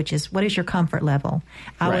earlier, which is what is your comfort level?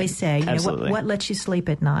 I always say, what lets you sleep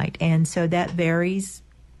at night? And so that varies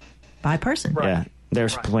by person. Right. Yeah.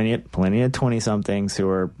 There's plenty of 20-somethings who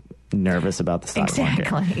are nervous about the stock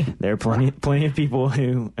market. There are plenty of people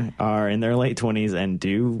who are in their late 20s and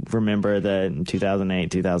do remember that 2008,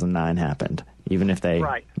 2009 happened, even if they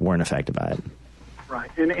weren't affected by it. Right.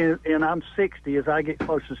 And I'm 60. As I get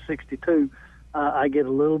closer to 62, I get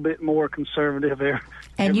a little bit more conservative there.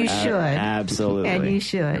 And you should. Absolutely. And you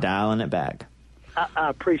should. Dialing it back. I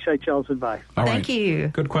appreciate y'all's advice. Thank you.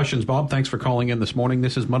 Good questions, Bob. Thanks for calling in this morning.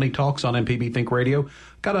 This is Money Talks on MPB Think Radio.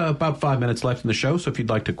 Got about 5 minutes left in the show, so if you'd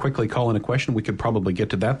like to quickly call in a question, we could probably get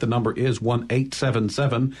to that. The number is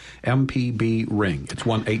 1-877-MPB-RING. It's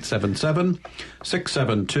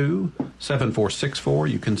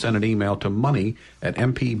 1-877-672-7464. You can send an email to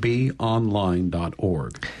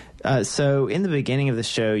money@mpbonline.org. So in the beginning of the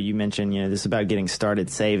show, you mentioned, this is about getting started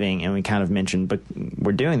saving, and we kind of mentioned, but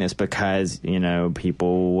we're doing this because,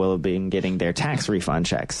 people will have been getting their tax refund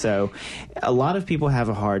checks. So a lot of people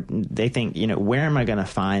they think, where am I going to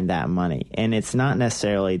find that money? And it's not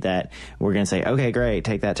necessarily that we're going to say, okay, great,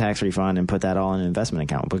 take that tax refund and put that all in an investment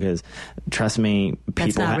account, because trust me,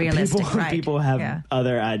 people have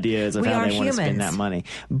other ideas of how they want to spend that money.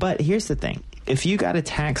 But here's the thing. If you got a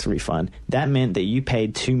tax refund, that meant that you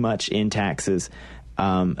paid too much in taxes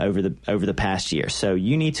over the past year. So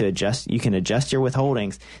you need to adjust. You can adjust your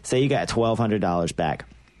withholdings. Say you got $1,200 back.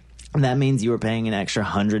 That means you were paying an extra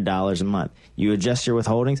 $100 a month. You adjust your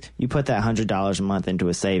withholdings. You put that $100 a month into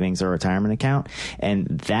a savings or retirement account, and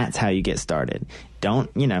that's how you get started.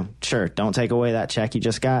 Don't take away that check you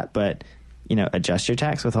just got, but adjust your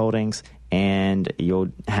tax withholdings, and you'll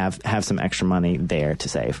have some extra money there to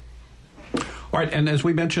save. All right, and as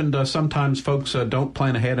we mentioned, sometimes folks don't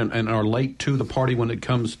plan ahead and are late to the party when it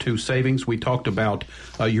comes to savings. We talked about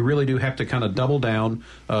you really do have to kind of double down.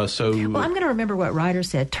 Well, I'm going to remember what Ryder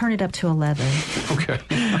said. Turn it up to 11. Okay.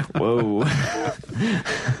 Whoa.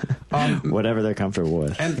 Whatever they're comfortable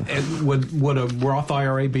with. And would a Roth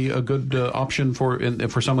IRA be a good option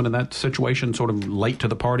for someone in that situation, sort of late to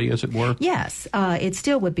the party, as it were? Yes, it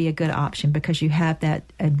still would be a good option because you have that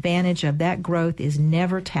advantage of that growth is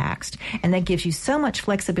never taxed, and that gives you so much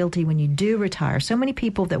flexibility when you do retire. So many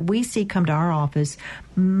people that we see come to our office,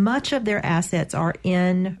 much of their assets are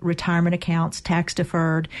in retirement accounts, tax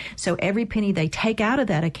deferred. So every penny they take out of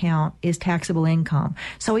that account is taxable income.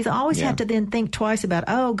 So we always have to then think twice about,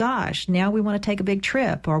 oh gosh, now we want to take a big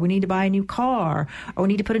trip, or we need to buy a new car, or we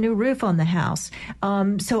need to put a new roof on the house.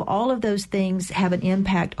 So all of those things have an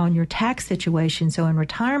impact on your tax situation. So in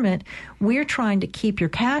retirement, we're trying to keep your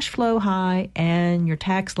cash flow high and your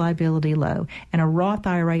tax liability low. And a Roth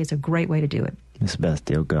IRA is a great way to do it. It's the best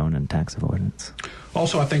deal going in tax avoidance.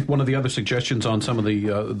 Also, I think one of the other suggestions on some of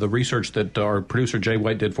the research that our producer Jay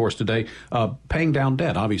White did for us today, paying down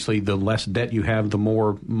debt. Obviously, the less debt you have, the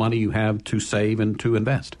more money you have to save and to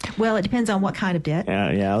invest. Well, it depends on what kind of debt.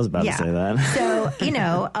 Yeah, I was about to say that.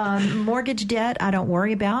 So, mortgage debt I don't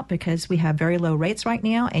worry about because we have very low rates right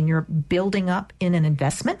now, and you're building up in an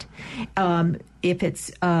investment. If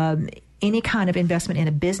it's any kind of investment in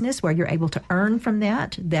a business where you're able to earn from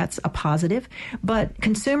that, that's a positive. But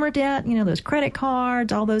consumer debt, those credit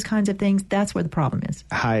cards, all those kinds of things, that's where the problem is.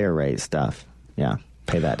 Higher rate stuff. Yeah.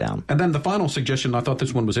 Pay that down. And then the final suggestion, I thought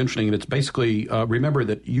this one was interesting, and it's basically remember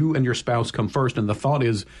that you and your spouse come first, and the thought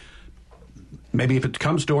is maybe if it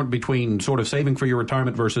comes to between sort of saving for your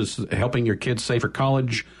retirement versus helping your kids save for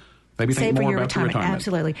college, maybe think more about your retirement.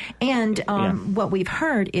 Absolutely. And what we've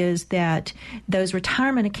heard is that those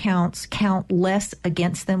retirement accounts count less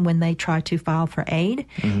against them when they try to file for aid.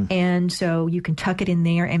 Mm-hmm. And so you can tuck it in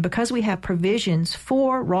there. And because we have provisions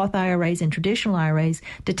for Roth IRAs and traditional IRAs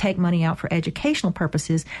to take money out for educational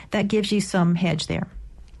purposes, that gives you some hedge there.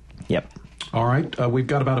 Yep. All right, we've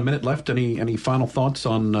got about a minute left. Any final thoughts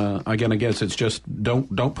on? Again, I guess it's just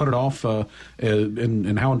don't put it off,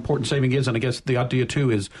 and how important saving is. And I guess the idea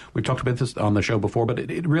too is we've talked about this on the show before, but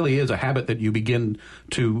it really is a habit that you begin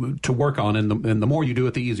to work on, and the more you do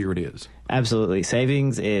it, the easier it is. Absolutely,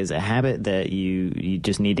 savings is a habit that you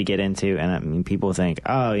just need to get into. And I mean, people think,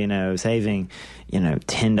 saving,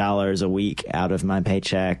 $10 a week out of my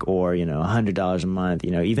paycheck, or $100 a month.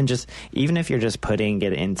 Even if you're just putting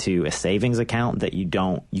it into a savings account that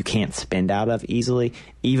you can't spend out of easily,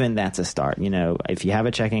 even that's a start. If you have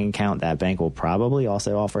a checking account, that bank will probably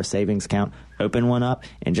also offer a savings account. Open one up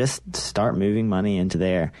and just start moving money into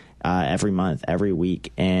there every month, every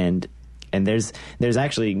week. And there's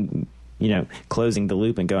actually, closing the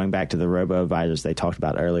loop and going back to the robo-advisors they talked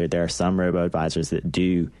about earlier, there are some robo-advisors that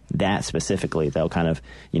do that specifically. They'll kind of,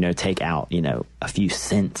 take out, a few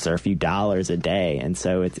cents or a few dollars a day. And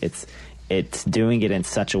so it's doing it in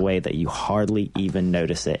such a way that you hardly even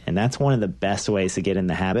notice it. And that's one of the best ways to get in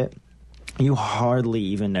the habit. You hardly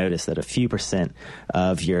even notice that a few percent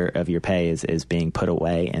of your pay is being put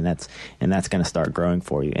away, and that's going to start growing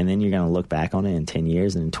for you. And then you're going to look back on it in 10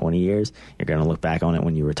 years and in 20 years. You're going to look back on it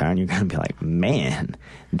when you retire, and you're going to be like, man,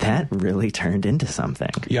 that really turned into something.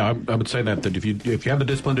 Yeah, I would say that if you have the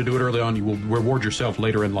discipline to do it early on, you will reward yourself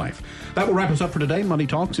later in life. That will wrap us up for today. Money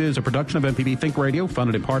Talks is a production of MPB Think Radio,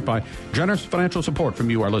 funded in part by generous financial support from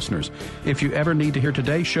you, our listeners. If you ever need to hear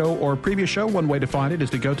today's show or a previous show, one way to find it is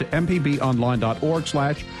to go to MPB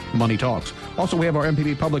mpbonline.org/Money Talks. Also, we have our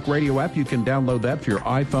MPB Public Radio app. You can download that for your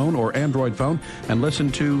iPhone or Android phone and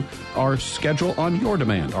listen to our schedule on your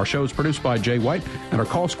demand. Our show is produced by Jay White, and our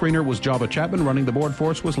call screener was Java Chapman. Running the board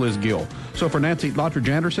for us was Liz Gill. So for Nancy Lottridge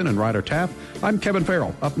Anderson and Ryder Taff, I'm Kevin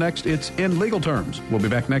Farrell. Up next, it's In Legal Terms. We'll be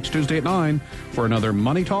back next Tuesday at 9 for another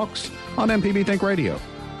Money Talks on MPB Think Radio.